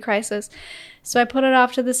identity crisis. So I put it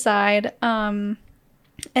off to the side. And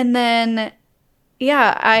then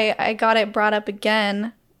I got it brought up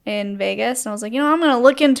again in Vegas, and I was like, I'm going to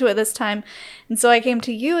look into it this time. And so I came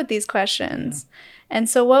to you with these questions. Yeah. And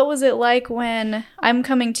so what was it like when I'm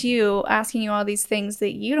coming to you, asking you all these things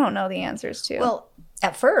that you don't know the answers to? Well,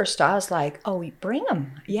 at first I was like, oh, bring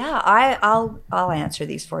them. Yeah, I'll answer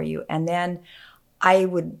these for you. And then I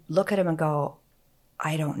would look at them and go,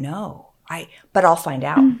 I don't know. But I'll find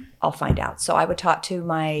out. I'll find out. So I would talk to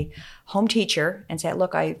my home teacher and say,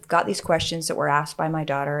 look, I've got these questions that were asked by my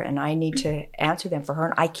daughter, and I need to answer them for her,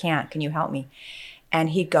 and I can't. Can you help me?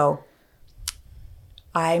 And he'd go,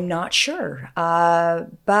 I'm not sure,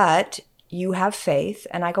 but you have faith.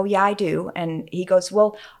 And I go, yeah, I do. And he goes,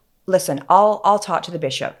 well, listen, I'll talk to the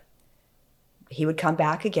bishop. He would come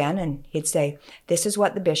back again, and he'd say, this is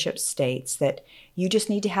what the bishop states, that you just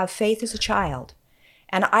need to have faith as a child.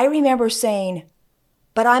 And I remember saying,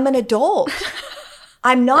 but I'm an adult.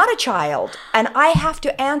 I'm not a child. And I have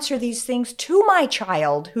to answer these things to my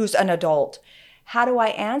child who's an adult. How do I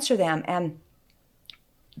answer them? And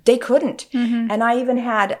they couldn't. Mm-hmm. And I even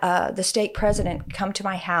had the stake president come to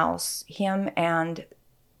my house, him and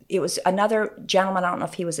it was another gentleman. I don't know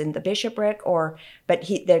if he was in the bishopric but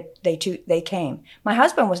they came. My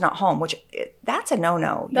husband was not home, which that's a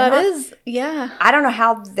no-no. That is, yeah. I don't know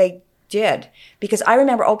how they did, because I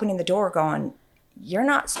remember opening the door going, you're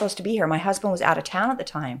not supposed to be here. My husband was out of town at the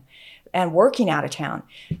time and working out of town.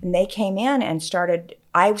 And they came in and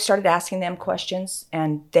I started asking them questions,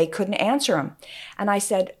 and they couldn't answer them. And I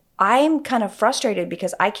said, I'm kind of frustrated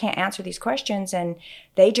because I can't answer these questions. And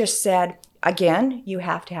they just said, again, you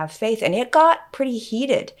have to have faith. And it got pretty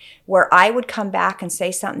heated where I would come back and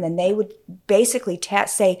say something, and they would basically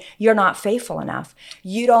say, you're not faithful enough.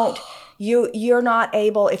 You're not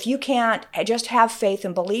able, if you can't just have faith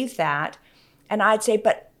and believe that. And I'd say,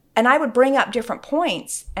 and I would bring up different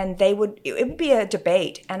points, and it would be a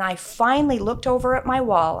debate. And I finally looked over at my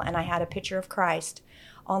wall, and I had a picture of Christ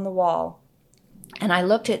on the wall. And I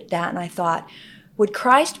looked at that and I thought, would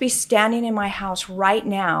Christ be standing in my house right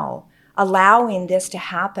now, allowing this to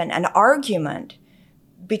happen, an argument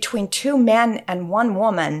between two men and one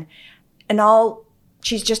woman, and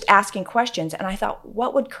she's just asking questions? And I thought,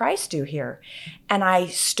 what would Christ do here? And I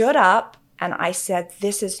stood up and I said,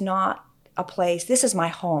 this is not a place, this is my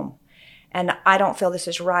home. And I don't feel this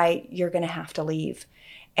is right. You're going to have to leave.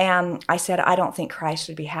 And I said, I don't think Christ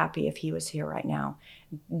would be happy if he was here right now.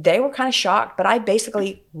 They were kind of shocked, but I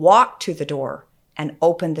basically walked to the door and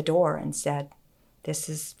opened the door and said, this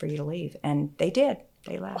is for you to leave. And they did.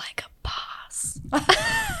 They left. Like a boss.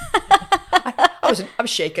 I was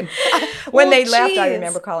shaking. When they left, I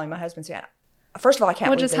remember calling my husband and saying, first of all, I can't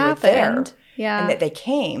What believe just they were there. happened? Yeah. And that they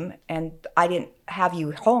came, and I didn't have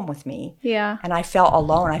you home with me. Yeah. And I felt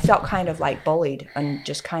alone. I felt kind of like bullied, and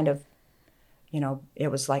just kind of,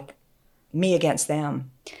 it was like me against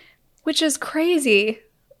them. Which is crazy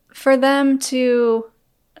for them to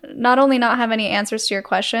not only not have any answers to your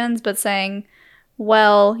questions, but saying,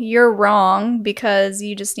 well, you're wrong because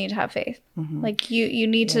you just need to have faith. Mm-hmm. Like, you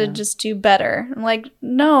need to just do better. I'm like,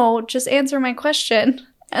 no, just answer my question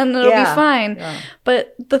and it'll be fine. Yeah.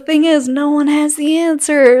 But the thing is, no one has the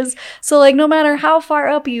answers. So, like, no matter how far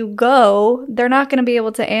up you go, they're not going to be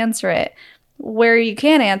able to answer it. Where you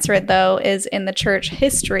can answer it, though, is in the church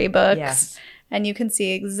history books. Yes. And you can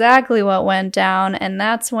see exactly what went down. And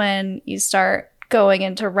that's when you start going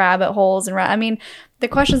into rabbit holes. I mean, the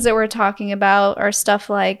questions that we're talking about are stuff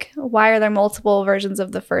like, why are there multiple versions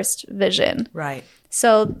of the first vision? Right.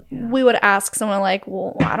 So we would ask someone like,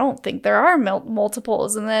 well, I don't think there are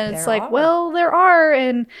multiples. And then it's like, well, there are.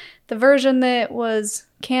 And the version that was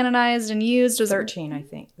canonized and used was 13, I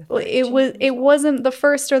think. It wasn't the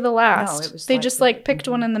first or the last. No, it was they just picked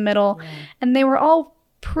one in the middle. Yeah. And they were all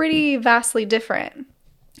pretty vastly different.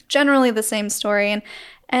 Generally the same story.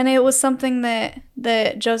 And it was something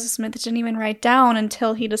that Joseph Smith didn't even write down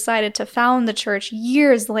until he decided to found the church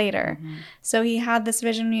years later. Mm-hmm. So he had this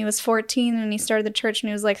vision when he was 14, and he started the church when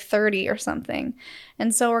he was like 30 or something.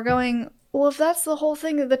 And so we're going, well, if that's the whole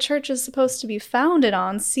thing that the church is supposed to be founded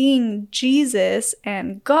on, seeing Jesus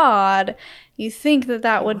and God, you think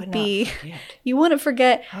that would be, you wouldn't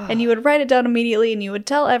forget, and you would write it down immediately, and you would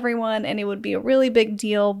tell everyone, and it would be a really big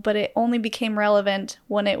deal, but it only became relevant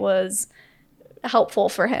when it was helpful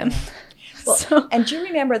for him. Well, and do you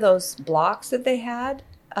remember those blocks that they had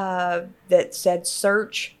that said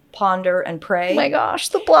search, ponder, and pray? Oh my gosh,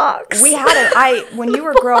 the blocks. We had it. When you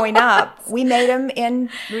were growing up, we made them in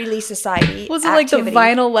Relief Society. Was it activity.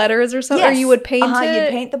 Like the vinyl letters or something? Yes. Or you would paint it? You'd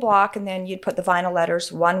paint the block, and then you'd put the vinyl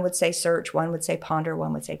letters. One would say search, one would say ponder,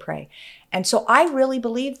 one would say pray. And so I really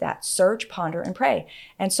believed that. Search, ponder, and pray.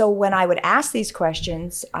 And so when I would ask these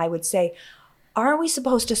questions, I would say, are we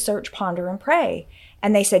supposed to search, ponder, and pray?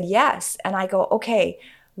 And they said yes. And I go, okay,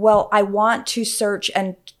 well, I want to search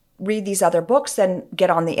and read these other books, then get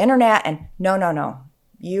on the internet. And no.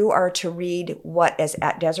 You are to read what is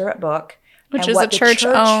at Deseret Book. Which is a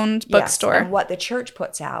church-owned bookstore. Yes, and what the church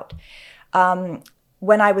puts out.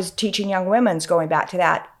 When I was teaching young women, going back to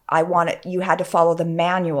that, you had to follow the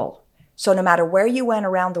manual. So no matter where you went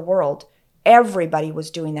around the world, everybody was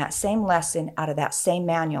doing that same lesson out of that same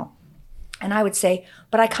manual. And I would say,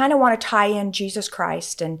 but I kind of want to tie in Jesus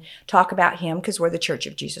Christ and talk about him because we're the Church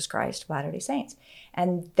of Jesus Christ, Latter-day Saints.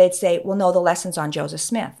 And they'd say, well, no, the lesson's on Joseph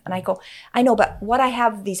Smith. And I go, I know, but what I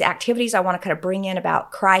have these activities I want to kind of bring in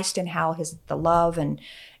about Christ and how the love and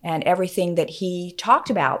everything that he talked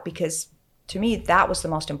about, because to me, that was the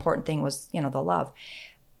most important thing was, the love.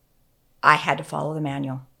 I had to follow the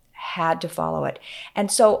manual, had to follow it. And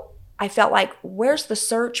so I felt like, where's the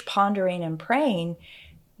search, pondering, and praying?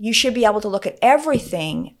 You should be able to look at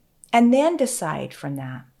everything and then decide from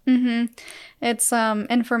that. Mm-hmm. It's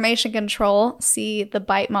information control. See the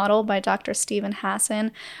BITE model by Dr. Stephen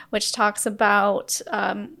Hassan, which talks about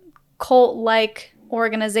cult-like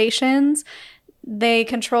organizations. They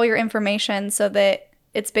control your information so that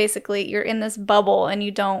it's basically you're in this bubble and you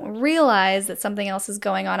don't realize that something else is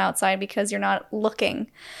going on outside because you're not looking.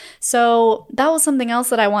 So that was something else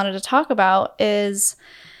that I wanted to talk about is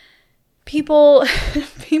people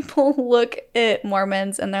look at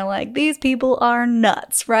Mormons and they're like, these people are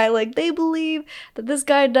nuts, right? Like they believe that this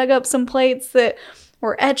guy dug up some plates that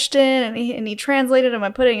were etched in and he translated them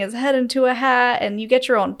by putting his head into a hat, and you get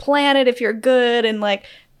your own planet if you're good and like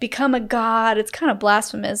become a god. It's kind of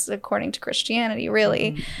blasphemous according to Christianity,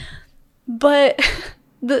 really. Mm-hmm.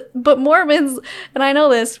 But Mormons, and I know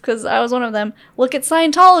this because I was one of them, look at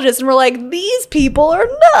Scientologists and we're like, these people are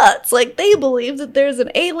nuts. Like, they believe that there's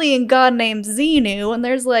an alien god named Xenu and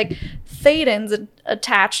there's, like, Thetans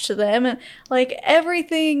attached to them. And, like,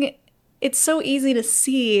 everything, it's so easy to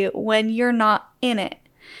see when you're not in it.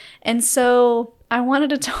 And so I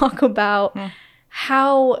wanted to talk about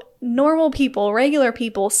how normal people, regular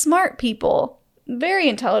people, smart people, very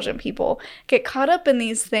intelligent people get caught up in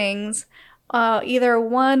these things. Either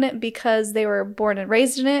one, because they were born and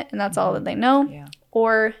raised in it, and that's all that they know,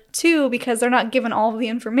 or two, because they're not given all of the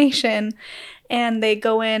information, and they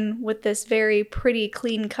go in with this very pretty,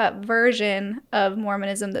 clean-cut version of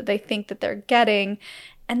Mormonism that they think that they're getting,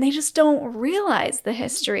 and they just don't realize the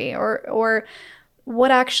history, or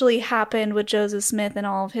what actually happened with Joseph Smith and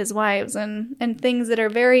all of his wives, and things that are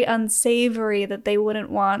very unsavory that they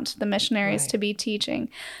wouldn't want the missionaries to be teaching.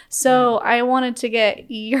 So I wanted to get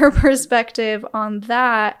your perspective on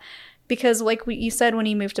that, because like you said, when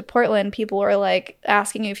you moved to Portland, people were like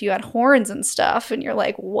asking you if you had horns and stuff, and you're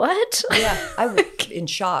like, what? Yeah, I was in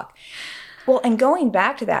shock. Well, and going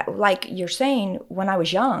back to that, like you're saying, when I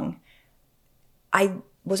was young, I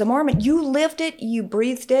was a Mormon. You lived it, you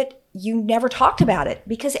breathed it, you never talked about it,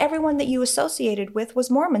 because everyone that you associated with was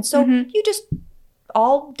Mormon. So you just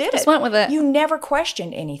all did just went with it. You never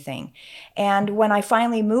questioned anything. And when I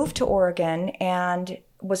finally moved to Oregon and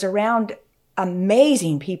was around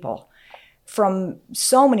amazing people from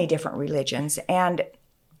so many different religions, and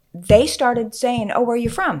they started saying, oh, where are you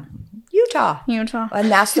from? Utah.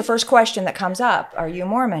 And that's the first question that comes up. Are you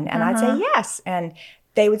Mormon? And I'd say yes. And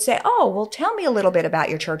they would say, oh, well, tell me a little bit about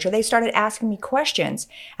your church. Or they started asking me questions.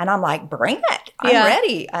 And I'm like, bring it. I'm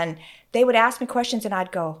ready. And they would ask me questions and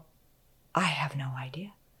I'd go, I have no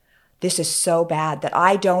idea. This is so bad that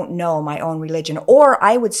I don't know my own religion. Or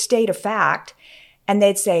I would state a fact and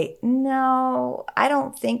they'd say, no, I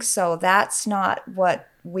don't think so. That's not what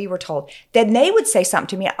we were told. Then they would say something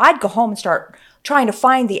to me. I'd go home and start trying to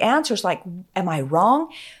find the answers, like, am I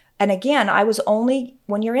wrong? And again, I was only,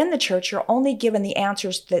 when you're in the church, you're only given the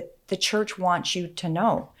answers that the church wants you to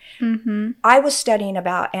know. I was studying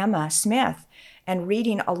about Emma Smith and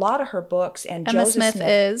reading a lot of her books. And Emma Smith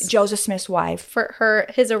is Joseph Smith's wife. For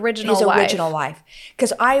his original wife.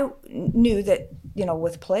 Because I knew that, you know,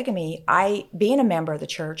 with polygamy, being a member of the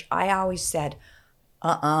church, I always said,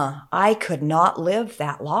 I could not live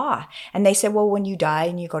that law. And they said, well, when you die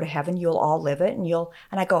and you go to heaven, you'll all live it. And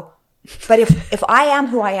I go, but if I am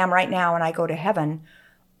who I am right now and I go to heaven,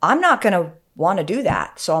 I'm not going to want to do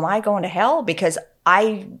that. So am I going to hell? Because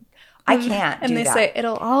I can't do that. And they say,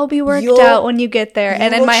 it'll all be worked out when you get there.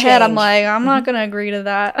 And in my head, I'm like, I'm not going to agree to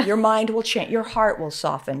that. Your mind will change. Your heart will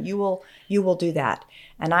soften. You will do that.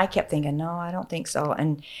 And I kept thinking, no, I don't think so.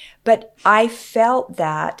 But I felt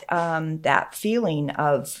that that feeling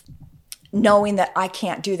of knowing that I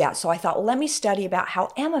can't do that. So I thought, well, let me study about how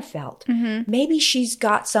Emma felt. Maybe she's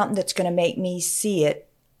got something that's going to make me see it,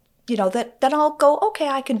 you know, that I'll go, okay,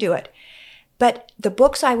 I can do it. But the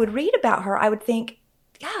books I would read about her, I would think,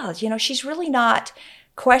 yeah, you know, she's really not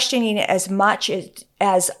questioning it as much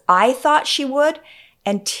as I thought she would,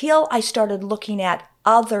 until I started looking at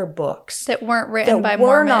other books that weren't written by Mormons.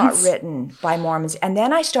 Were not written by Mormons. And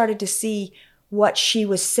then I started to see what she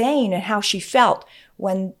was saying and how she felt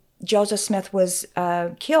when Joseph Smith was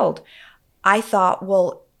killed. I thought,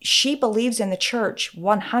 well, she believes in the church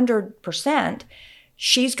 100%.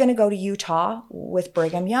 She's going to go to Utah with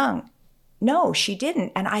Brigham Young. No, she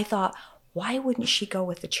didn't. And I thought, why wouldn't she go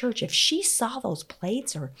with the church? If she saw those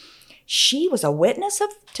plates or she was a witness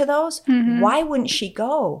to those, why wouldn't she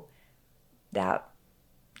go? That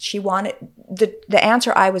she wanted, the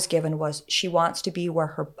answer I was given was she wants to be where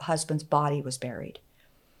her husband's body was buried.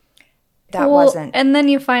 That wasn't. And then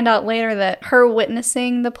you find out later that her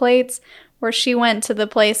witnessing the plates, where she went to the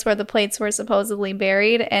place where the plates were supposedly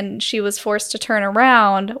buried, and she was forced to turn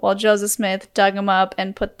around while Joseph Smith dug them up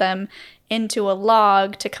and put them into a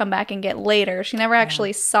log to come back and get later. She never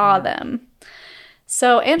actually saw them.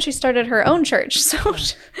 So, and she started her own church. So,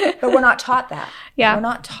 but we're not taught that. Yeah. We're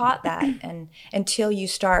not taught that. And until you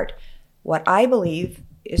start what I believe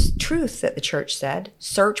is truth that the church said,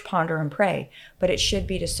 search, ponder, and pray. But it should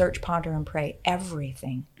be to search, ponder, and pray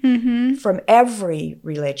everything from every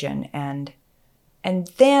religion, and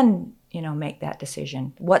then, you know, make that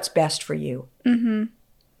decision. What's best for you?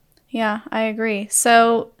 Yeah, I agree.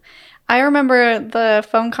 So I remember the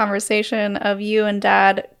phone conversation of you and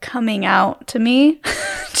Dad coming out to me.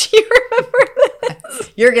 Do you remember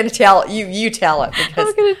this? You're going to tell you tell it, because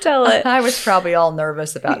I'm going to tell it. I was probably all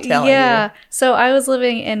nervous about telling you. Yeah. So I was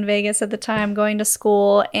living in Vegas at the time, going to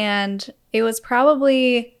school, and it was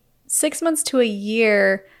probably 6 months to a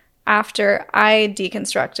year after I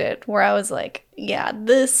deconstructed, where I was like, yeah,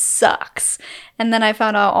 this sucks. And then I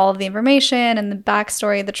found out all of the information and the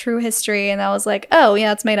backstory, the true history, and I was like, oh,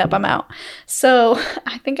 yeah, it's made up. I'm out. So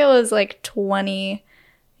I think I was like 20.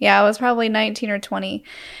 Yeah, I was probably 19 or 20.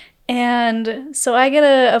 And so I get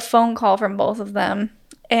a phone call from both of them,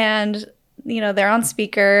 and, you know, they're on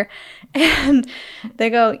speaker, and they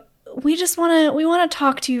go, we want to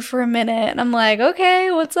talk to you for a minute. And I'm like, okay,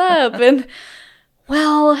 what's up? And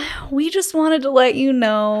well, we just wanted to let you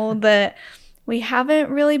know that we haven't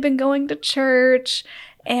really been going to church,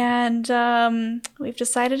 and we've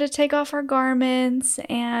decided to take off our garments,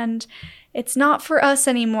 and it's not for us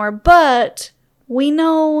anymore, but we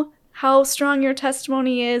know how strong your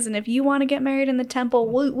testimony is, and if you want to get married in the temple,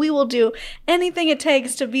 we will do anything it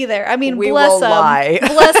takes to be there. I mean, bless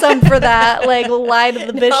them for that. Like, lie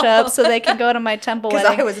to the bishop so they can go to my temple wedding.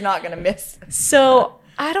 Because I was not going to miss. So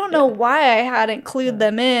I don't know why I hadn't clued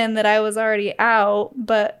them in that I was already out,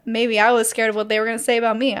 but maybe I was scared of what they were going to say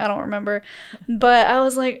about me. I don't remember. But I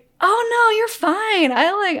was like, oh no, you're fine.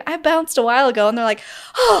 I bounced a while ago, and they're like,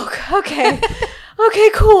 oh, okay.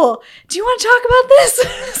 Okay, cool. Do you want to talk about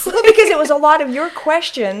this? Well, because it was a lot of your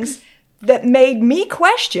questions that made me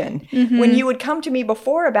question. When you would come to me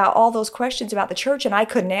before about all those questions about the church and I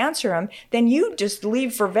couldn't answer them, then you just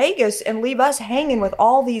leave for Vegas and leave us hanging with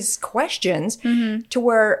all these questions to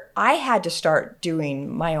where I had to start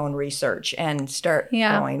doing my own research and start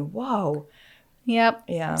going, whoa. Yep.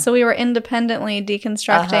 Yeah. So we were independently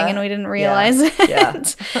deconstructing and we didn't realize it. Yeah.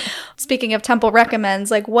 Speaking of temple recommends,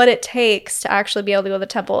 like what it takes to actually be able to go to the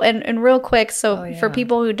temple. And real quick, so for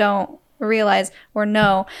people who don't realize or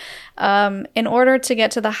know, in order to get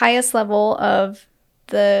to the highest level of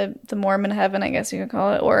the Mormon heaven, I guess you could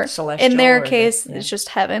call it, or celestial, in their case, it's just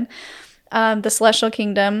heaven, the celestial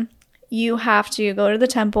kingdom, you have to go to the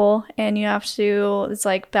temple and you have to, it's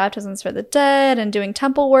like baptisms for the dead and doing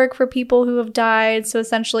temple work for people who have died. So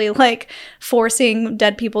essentially like forcing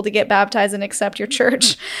dead people to get baptized and accept your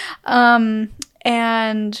church.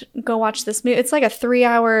 And go watch this movie. It's like a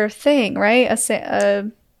 3-hour thing, right?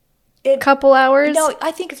 A couple hours? No,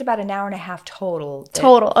 I think it's about an hour and a half total.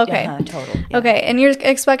 Total, okay. Total. Yeah. Okay, and you're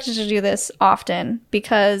expected to do this often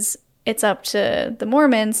because it's up to the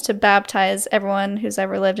Mormons to baptize everyone who's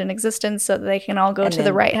ever lived in existence so that they can all go to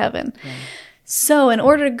the right heaven. Yeah. So in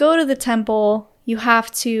order to go to the temple, you have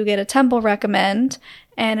to get a temple recommend.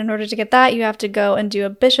 And in order to get that, you have to go and do a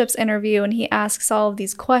bishop's interview. And he asks all of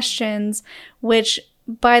these questions, which,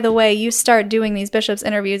 by the way, you start doing these bishop's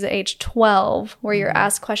interviews at age 12, where you're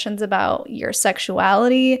asked questions about your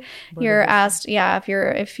sexuality. You're asked,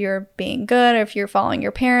 if you're being good, or if you're following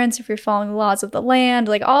your parents, if you're following the laws of the land,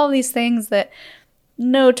 like all of these things that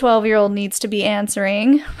no 12-year-old needs to be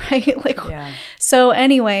answering, right? So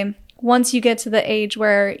anyway, once you get to the age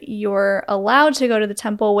where you're allowed to go to the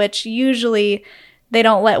temple, which usually they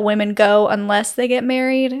don't let women go unless they get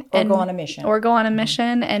married. Or go on a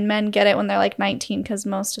mission. And men get it when they're like 19 because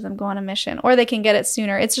most of them go on a mission. Or they can get it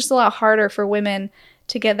sooner. It's just a lot harder for women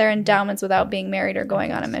to get their endowments without being married or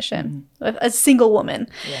going on a mission. A single woman.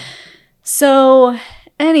 Yeah. So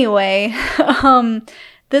anyway,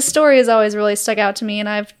 this story has always really stuck out to me, and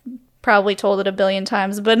I've probably told it a billion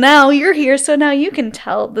times. But now you're here, so now you can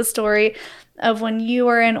tell the story of when you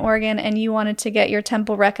were in Oregon and you wanted to get your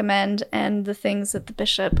temple recommend and the things that the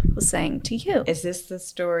bishop was saying to you. Is this the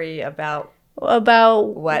story about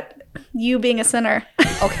what? You being a sinner.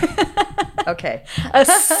 Okay. A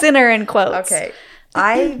sinner in quotes. Okay.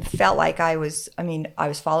 I felt like I was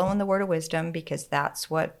following the word of wisdom because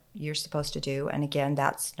that's what you're supposed to do. And again,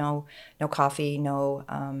 that's no coffee, no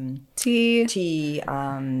tea,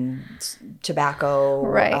 tobacco,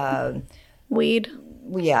 right. Weed.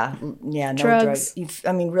 Yeah, no drugs.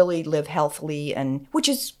 Really live healthily, and which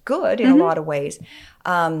is good in a lot of ways.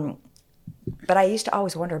 But I used to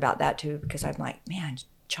always wonder about that too, because I'm like, man,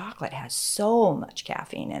 chocolate has so much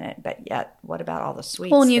caffeine in it, but yet what about all the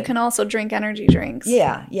sweets? Well, and you can also drink energy drinks.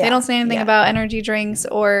 Yeah. They don't say anything about energy drinks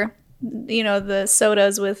or, the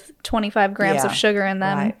sodas with 25 grams of sugar in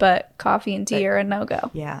them, but coffee and tea are a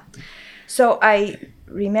no-go. Yeah. So I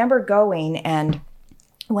remember going, and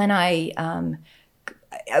when I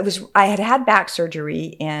had back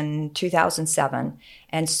surgery in 2007,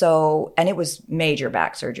 and it was major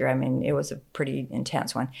back surgery. I mean, it was a pretty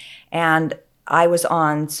intense one, and I was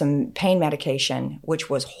on some pain medication, which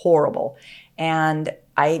was horrible, and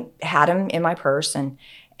I had them in my purse,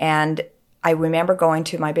 and I remember going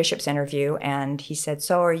to my bishop's interview, and he said,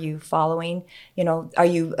 "So, are you following? Are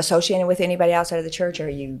you associated with anybody outside of the church? Are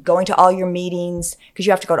you going to all your meetings? Because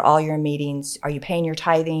you have to go to all your meetings. Are you paying your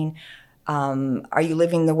tithing? Are you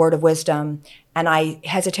living the word of wisdom?" And I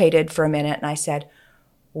hesitated for a minute, and I said,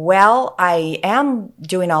 well, I am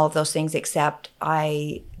doing all of those things, except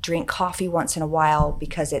I drink coffee once in a while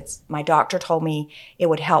because my doctor told me it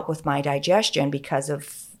would help with my digestion because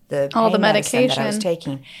of the pain medicine that I was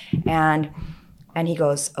taking. And he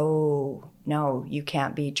goes, "Oh, no, you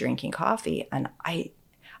can't be drinking coffee." And I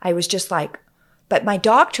was just like, but my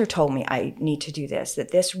doctor told me I need to do this,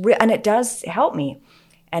 and it does help me.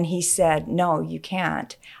 And he said, "No, you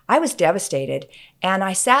can't." I was devastated. And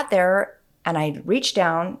I sat there and I reached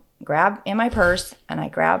down, grabbed in my purse, and I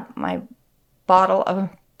grabbed my bottle of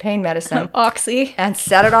pain medicine. Oxy. And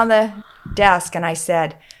set it on the desk. And I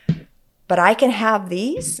said, "But I can have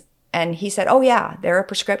these?" And he said, oh, yeah, they're a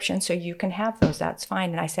prescription, so you can have those. That's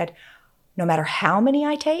fine. And I said, no matter how many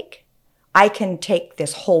I take, I can take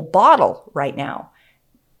this whole bottle right now.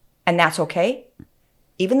 And that's okay.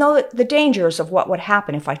 Even though the dangers of what would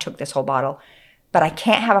happen if I took this whole bottle, but I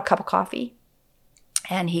can't have a cup of coffee.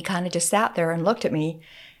 And he kind of just sat there and looked at me,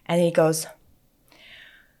 and he goes,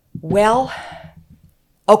 well,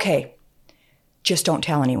 okay, just don't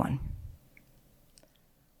tell anyone.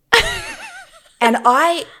 And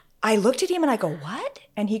I looked at him and I go, what?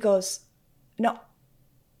 And he goes, no.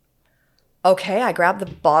 Okay, I grabbed the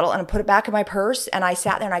bottle and I put it back in my purse, and I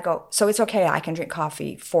sat there and I go, so it's okay, I can drink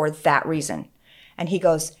coffee for that reason. And he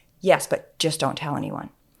goes, yes, but just don't tell anyone.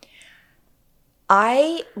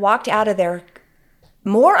 I walked out of there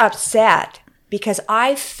more upset because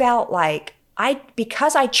I felt like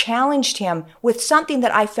because I challenged him with something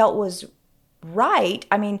that I felt was right.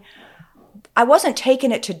 I mean, I wasn't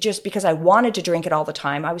taking it to just because I wanted to drink it all the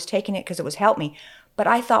time. I was taking it because it was helped me. But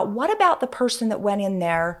I thought, what about the person that went in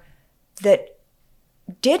there that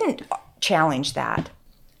didn't challenge that?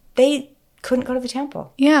 They couldn't go to the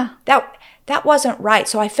temple. Yeah. That wasn't right.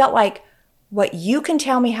 So I felt like, what, you can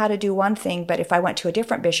tell me how to do one thing, but if I went to a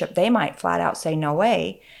different bishop, they might flat out say, no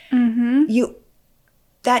way. Mm-hmm.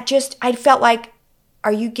 I felt like,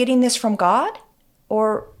 are you getting this from God?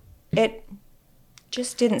 Or it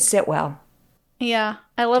just didn't sit well. Yeah.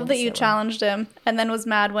 I love that you challenged him and then was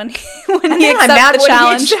mad when he accepted the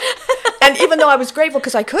challenge. And even though I was grateful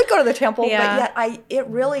because I could go to the temple, but yet it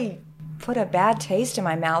really put a bad taste in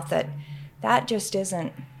my mouth that just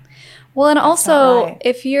isn't. Well, and also, right.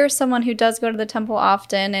 If you're someone who does go to the temple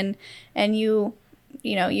often and you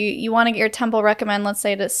want to get your temple recommend, let's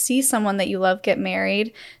say, to see someone that you love get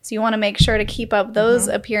married, so you want to make sure to keep up those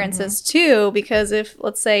appearances too, because if,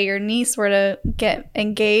 let's say, your niece were to get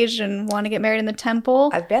engaged and want to get married in the temple.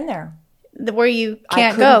 I've been there. Where you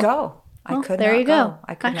can't go. I Well, could there not you go.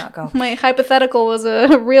 I could not go. My hypothetical was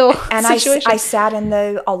a real situation. I sat in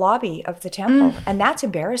the lobby of the temple, and that's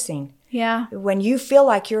embarrassing. Yeah. When you feel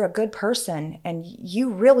like you're a good person, and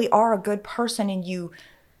you really are a good person, and you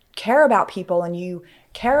care about people, and you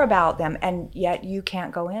care about them, and yet you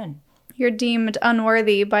can't go in. You're deemed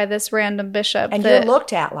unworthy by this random bishop. And you're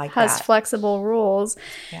looked at like has that. Flexible rules.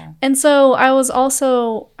 Yeah. And so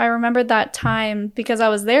I remembered that time because I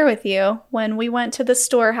was there with you when we went to the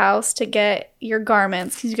storehouse to get your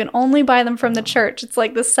garments, because you can only buy them from the church. It's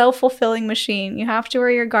like the self-fulfilling machine. You have to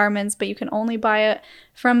wear your garments, but you can only buy it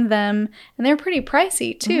from them. And they're pretty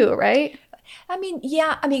pricey too, right? I mean,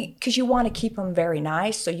 because you want to keep them very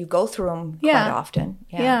nice, so you go through them quite often.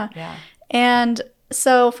 Yeah. And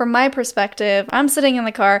so from my perspective, I'm sitting in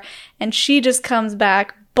the car and she just comes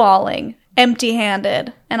back bawling,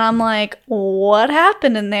 empty-handed. And I'm like, what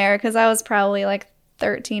happened in there? Because I was probably like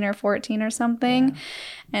 13 or 14 or something. Yeah.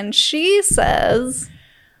 And she says,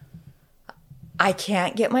 I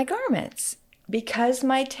can't get my garments because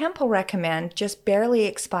my temple recommend just barely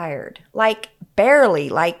expired. Like barely,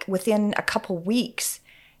 like within a couple weeks.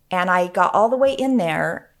 And I got all the way in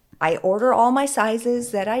there. I order all my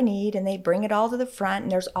sizes that I need, and they bring it all to the front,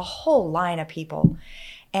 and there's a whole line of people.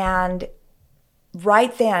 And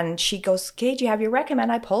right then, she goes, okay, do you have your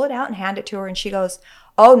recommend? I pull it out and hand it to her, and she goes,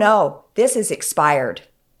 oh, no, this is expired.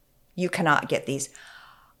 You cannot get these.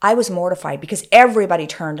 I was mortified because everybody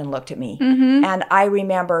turned and looked at me. Mm-hmm. And I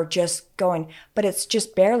remember just going, but it's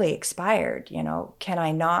just barely expired, can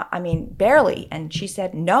I not? I mean, barely. And she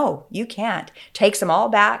said, no, you can't. Takes them all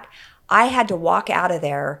back. I had to walk out of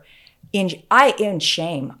there in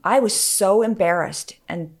shame. I was so embarrassed.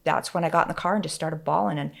 And that's when I got in the car and just started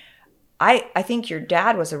bawling. And I think your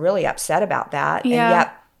dad was really upset about that. Yeah. And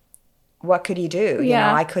yet, what could he do?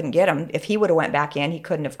 I couldn't get him. If he would have went back in, he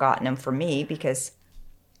couldn't have gotten them for me because...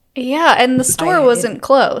 Yeah, and the store wasn't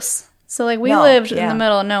close. So, we lived in the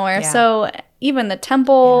middle of nowhere. Yeah. So, even the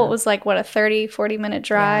temple was like, a 30, 40-minute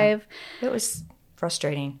drive. Yeah. It was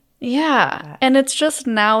frustrating. Yeah, and it's just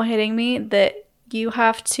now hitting me that you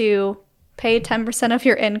have to pay 10% of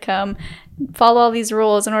your income, follow all these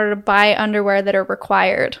rules in order to buy underwear that are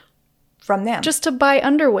required. From them. Just to buy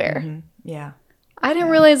underwear. Mm-hmm. Yeah. I didn't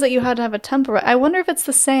realize that you had to have a temple. I wonder if it's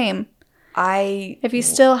the same. If you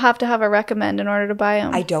still have to have a recommend in order to buy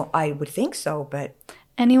them. I would think so, but...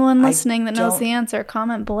 Anyone listening that knows the answer,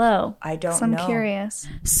 comment below. I don't know. I'm curious.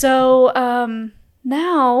 So,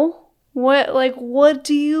 now... What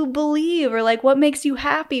do you believe? Or what makes you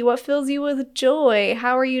happy? What fills you with joy?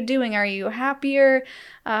 How are you doing? Are you happier?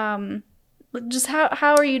 Just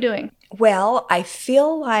how are you doing? Well, I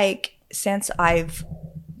feel like since I've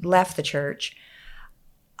left the church,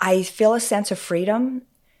 I feel a sense of freedom,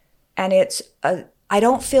 and I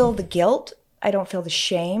don't feel the guilt don't feel the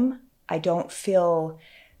shame. I don't feel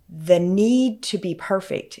the need to be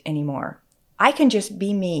perfect anymore. I can just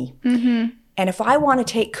be me. Mm-hmm. And if I want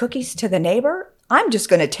to take cookies to the neighbor, I'm just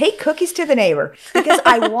going to take cookies to the neighbor because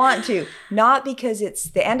I want to, not because it's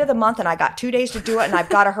the end of the month and I got 2 days to do it and I've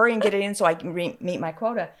got to hurry and get it in so I can meet my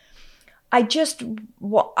quota. I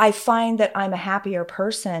find that I'm a happier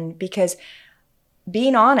person because,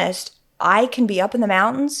 being honest, I can be up in the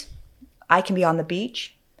mountains, I can be on the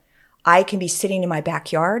beach, I can be sitting in my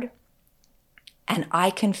backyard, and I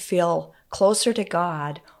can feel closer to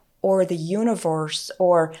God or the universe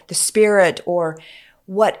or the spirit or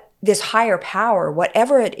this higher power,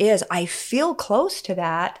 whatever it is. I feel close to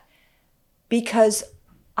that because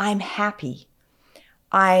I'm happy.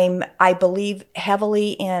 I believe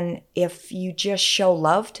heavily in, if you just show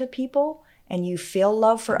love to people and you feel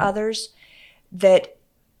love for others, that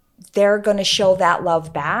they're going to show that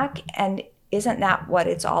love back. And isn't that what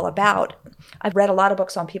it's all about? I've read a lot of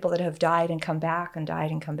books on people that have died and come back and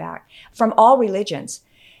died and come back from all religions.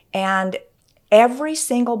 And every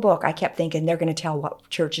single book, I kept thinking, they're going to tell what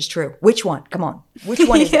church is true. Which one? Come on. Which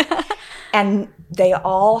one is it? And they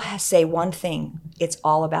all say one thing. It's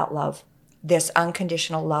all about love. This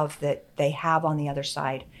unconditional love that they have on the other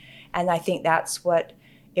side. And I think that's what,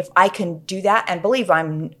 if I can do that, and believe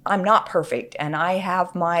I'm not perfect and I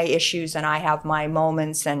have my issues and I have my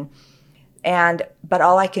moments but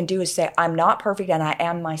all I can do is say I'm not perfect and I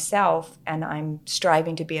am myself and I'm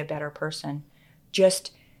striving to be a better person.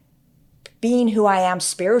 Just being who I am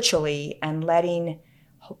spiritually and letting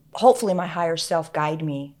hopefully my higher self guide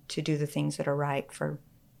me to do the things that are right for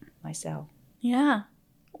myself. Yeah.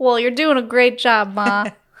 Well, you're doing a great job, Ma.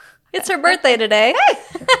 It's her birthday today.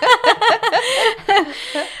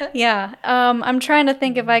 Yeah. I'm trying to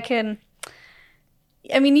think if I can...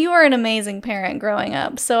 I mean, you were an amazing parent growing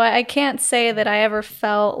up, so I can't say that I ever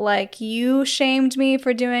felt like you shamed me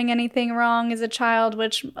for doing anything wrong as a child,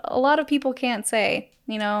 which a lot of people can't say,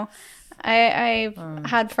 you know. I've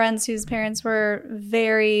had friends whose parents were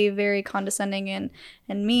very, very condescending and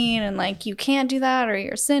mean and like, you can't do that, or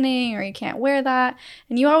you're sinning, or you can't wear that.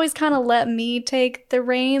 And you always kind of let me take the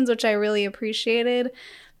reins, which I really appreciated.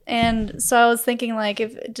 And so I was thinking, like,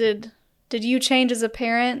 did you change as a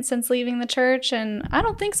parent since leaving the church? And I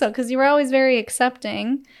don't think so, because you were always very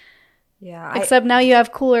accepting. Yeah. Except now you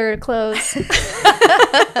have cooler clothes.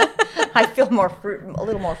 I feel a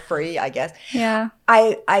little more free, I guess. Yeah.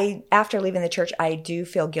 I after leaving the church, I do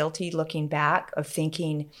feel guilty looking back of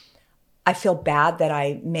thinking, I feel bad that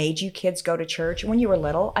I made you kids go to church when you were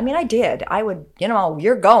little. I mean, I did. I would,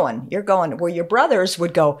 you're going. Where your brothers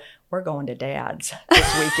would go, we're going to Dad's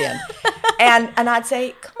this weekend. and I'd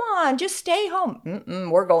say, come on, just stay home.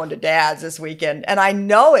 We're going to Dad's this weekend. And I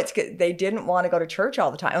know they didn't want to go to church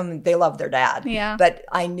all the time. I mean, they loved their dad. Yeah. But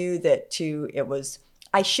I knew that too,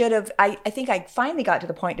 I should have, I think I finally got to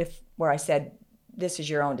the point where I said, this is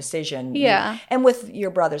your own decision. Yeah. And with your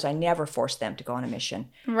brothers, I never forced them to go on a mission.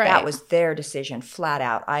 Right. That was their decision, flat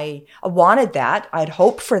out. I wanted that. I'd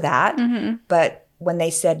hoped for that. Mm-hmm. But when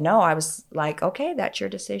they said no, I was like, okay, that's your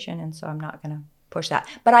decision. And so I'm not going to push that.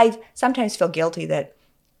 But I sometimes feel guilty that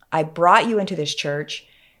I brought you into this church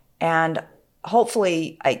and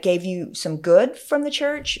hopefully I gave you some good from the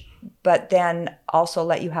church, but then also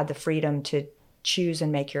let you have the freedom to choose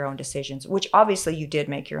and make your own decisions, which obviously you did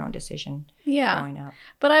make your own decision. Yeah. Growing up.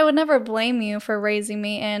 But I would never blame you for raising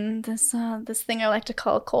me in this thing I like to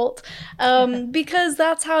call a cult, because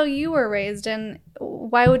that's how you were raised, and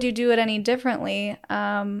why would you do it any differently?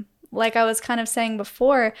 Like I was kind of saying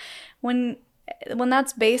before, when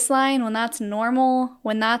that's baseline, when that's normal,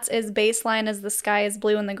 when that's as baseline as the sky is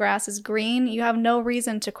blue and the grass is green, you have no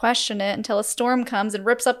reason to question it until a storm comes and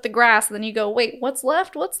rips up the grass. And then you go, wait, what's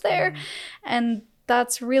left? What's there? And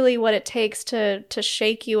that's really what it takes to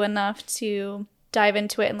shake you enough to dive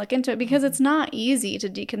into it and look into it, because it's not easy to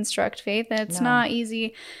deconstruct faith. And it's not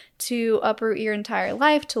easy to uproot your entire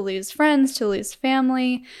life, to lose friends, to lose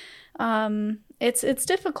family. It's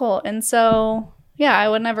difficult. And so... yeah, I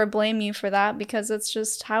would never blame you for that, because it's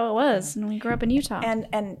just how it was. And we grew up in Utah.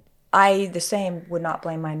 And I, the same, would not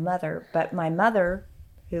blame my mother. But my mother,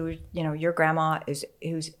 who, your grandma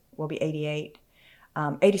will be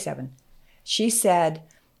 87. She said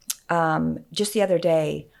just the other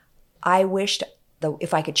day, I wished,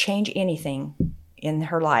 if I could change anything in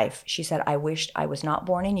her life, she said, I wished I was not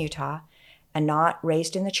born in Utah and not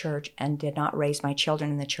raised in the church and did not raise my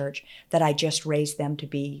children in the church, that I just raised them to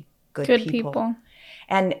be good people.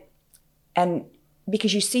 And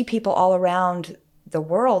because you see people all around the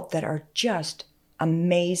world that are just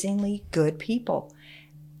amazingly good people.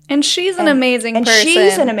 And she's an amazing person. And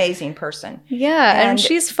she's an amazing person. Yeah, and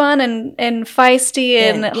she's fun and feisty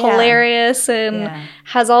and hilarious and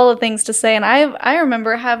has all the things to say. And I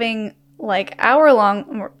remember having like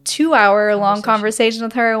 2-hour-long conversation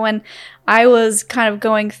with her when I was kind of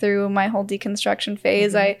going through my whole deconstruction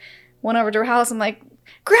phase. I went over to her house. I'm like,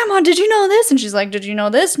 Grandma, did you know this? And she's like, did you know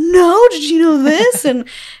this? No, did you know this? and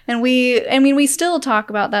we still talk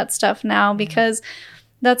about that stuff now because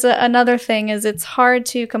that's another thing is it's hard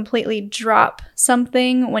to completely drop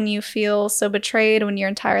something when you feel so betrayed, when your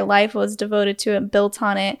entire life was devoted to it, built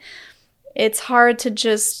on it. It's hard to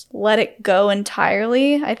just let it go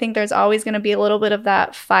entirely. I think there's always going to be a little bit of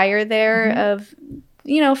that fire there of,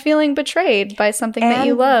 feeling betrayed by something that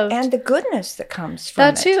you love. And the goodness that comes from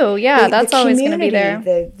that too. Yeah, that's always going to be there.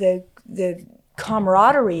 The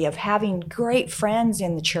camaraderie of having great friends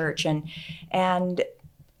in the church and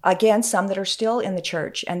again, some that are still in the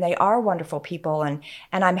church, and they are wonderful people, and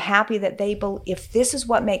I'm happy that if this is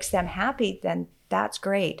what makes them happy, then that's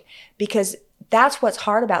great, because that's what's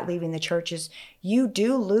hard about leaving the church is you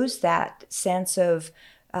do lose that sense of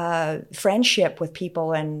friendship with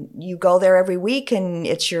people, and you go there every week, and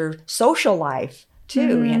it's your social life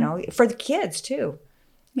too, for the kids too.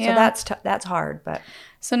 Yeah. So that's hard, but.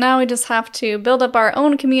 So now we just have to build up our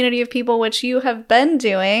own community of people, which you have been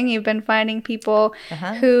doing. You've been finding people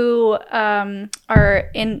who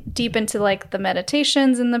are deep into like the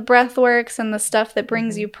meditations and the breath works and the stuff that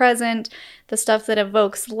brings you present, the stuff that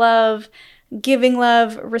evokes love, giving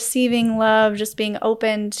love, receiving love, just being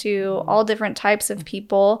open to all different types of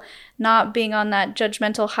people, not being on that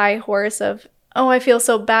judgmental high horse of, oh, I feel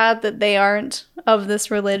so bad that they aren't of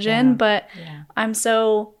this religion, but I'm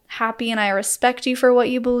so happy and I respect you for what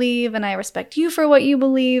you believe and I respect you for what you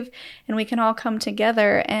believe, and we can all come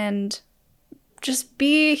together and just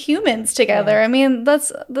be humans together. I mean,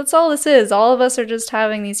 that's all this is. All of us are just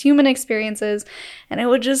having these human experiences, and it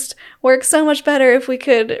would just work so much better if we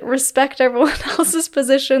could respect everyone else's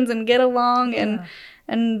positions and get along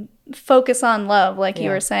and focus on love, like you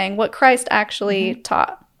were saying, what Christ actually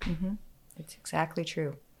taught. It's exactly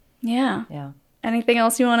true. Yeah. Anything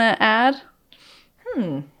else you want to add?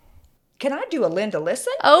 Can I do a Linda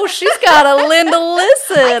Listen? Oh, she's got a Linda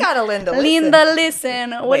Listen. I got a Linda Listen. Linda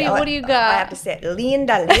Listen. What do you got? I have to say it.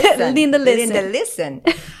 Linda Listen. Linda Listen. Linda Listen.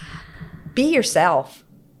 Be yourself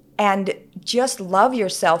and just love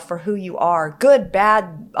yourself for who you are. Good,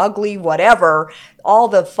 bad, ugly, whatever. All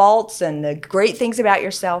the faults and the great things about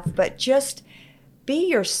yourself. But just be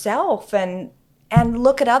yourself and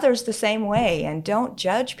look at others the same way. And don't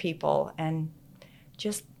judge people. And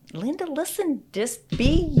just, Linda, listen. Just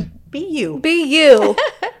be you. Be you.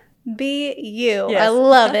 Be you. Yes. I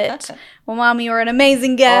love it. Well, Mom, you were an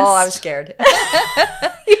amazing guest. Oh, I was scared.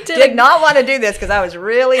 You did not want to do this because I was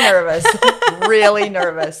really nervous. Really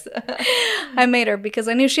nervous. I made her because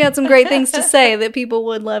I knew she had some great things to say that people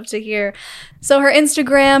would love to hear. So her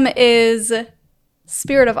Instagram is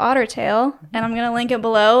Spirit of Ottertail, and I'm going to link it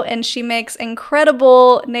below, and she makes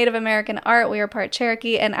incredible Native American art. We are part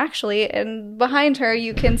Cherokee, and actually, and behind her,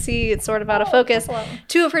 you can see, it's sort of out of focus,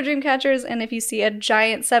 2 of her dream catchers, and if you see a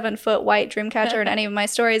giant 7-foot white dream catcher in any of my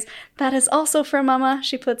stories, that is also for Mama.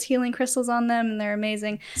 She puts healing crystals on them, and they're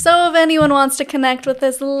amazing. So if anyone wants to connect with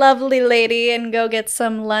this lovely lady and go get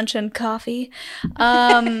some lunch and coffee,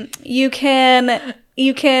 you can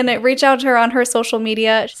reach out to her on her social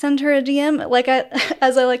media. Send her a DM,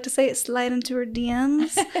 as I like to say, slide into her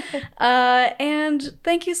DMs. And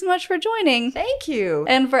thank you so much for joining. Thank you.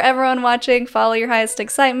 And for everyone watching, follow your highest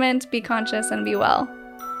excitement, be conscious, and be well.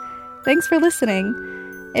 Thanks for listening.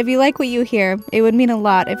 If you like what you hear, it would mean a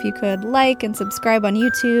lot if you could like and subscribe on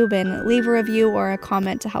YouTube and leave a review or a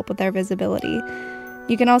comment to help with our visibility.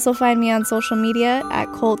 You can also find me on social media at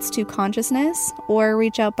Cults2Consciousness or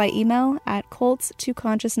reach out by email at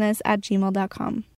cults2consciousness@gmail.com.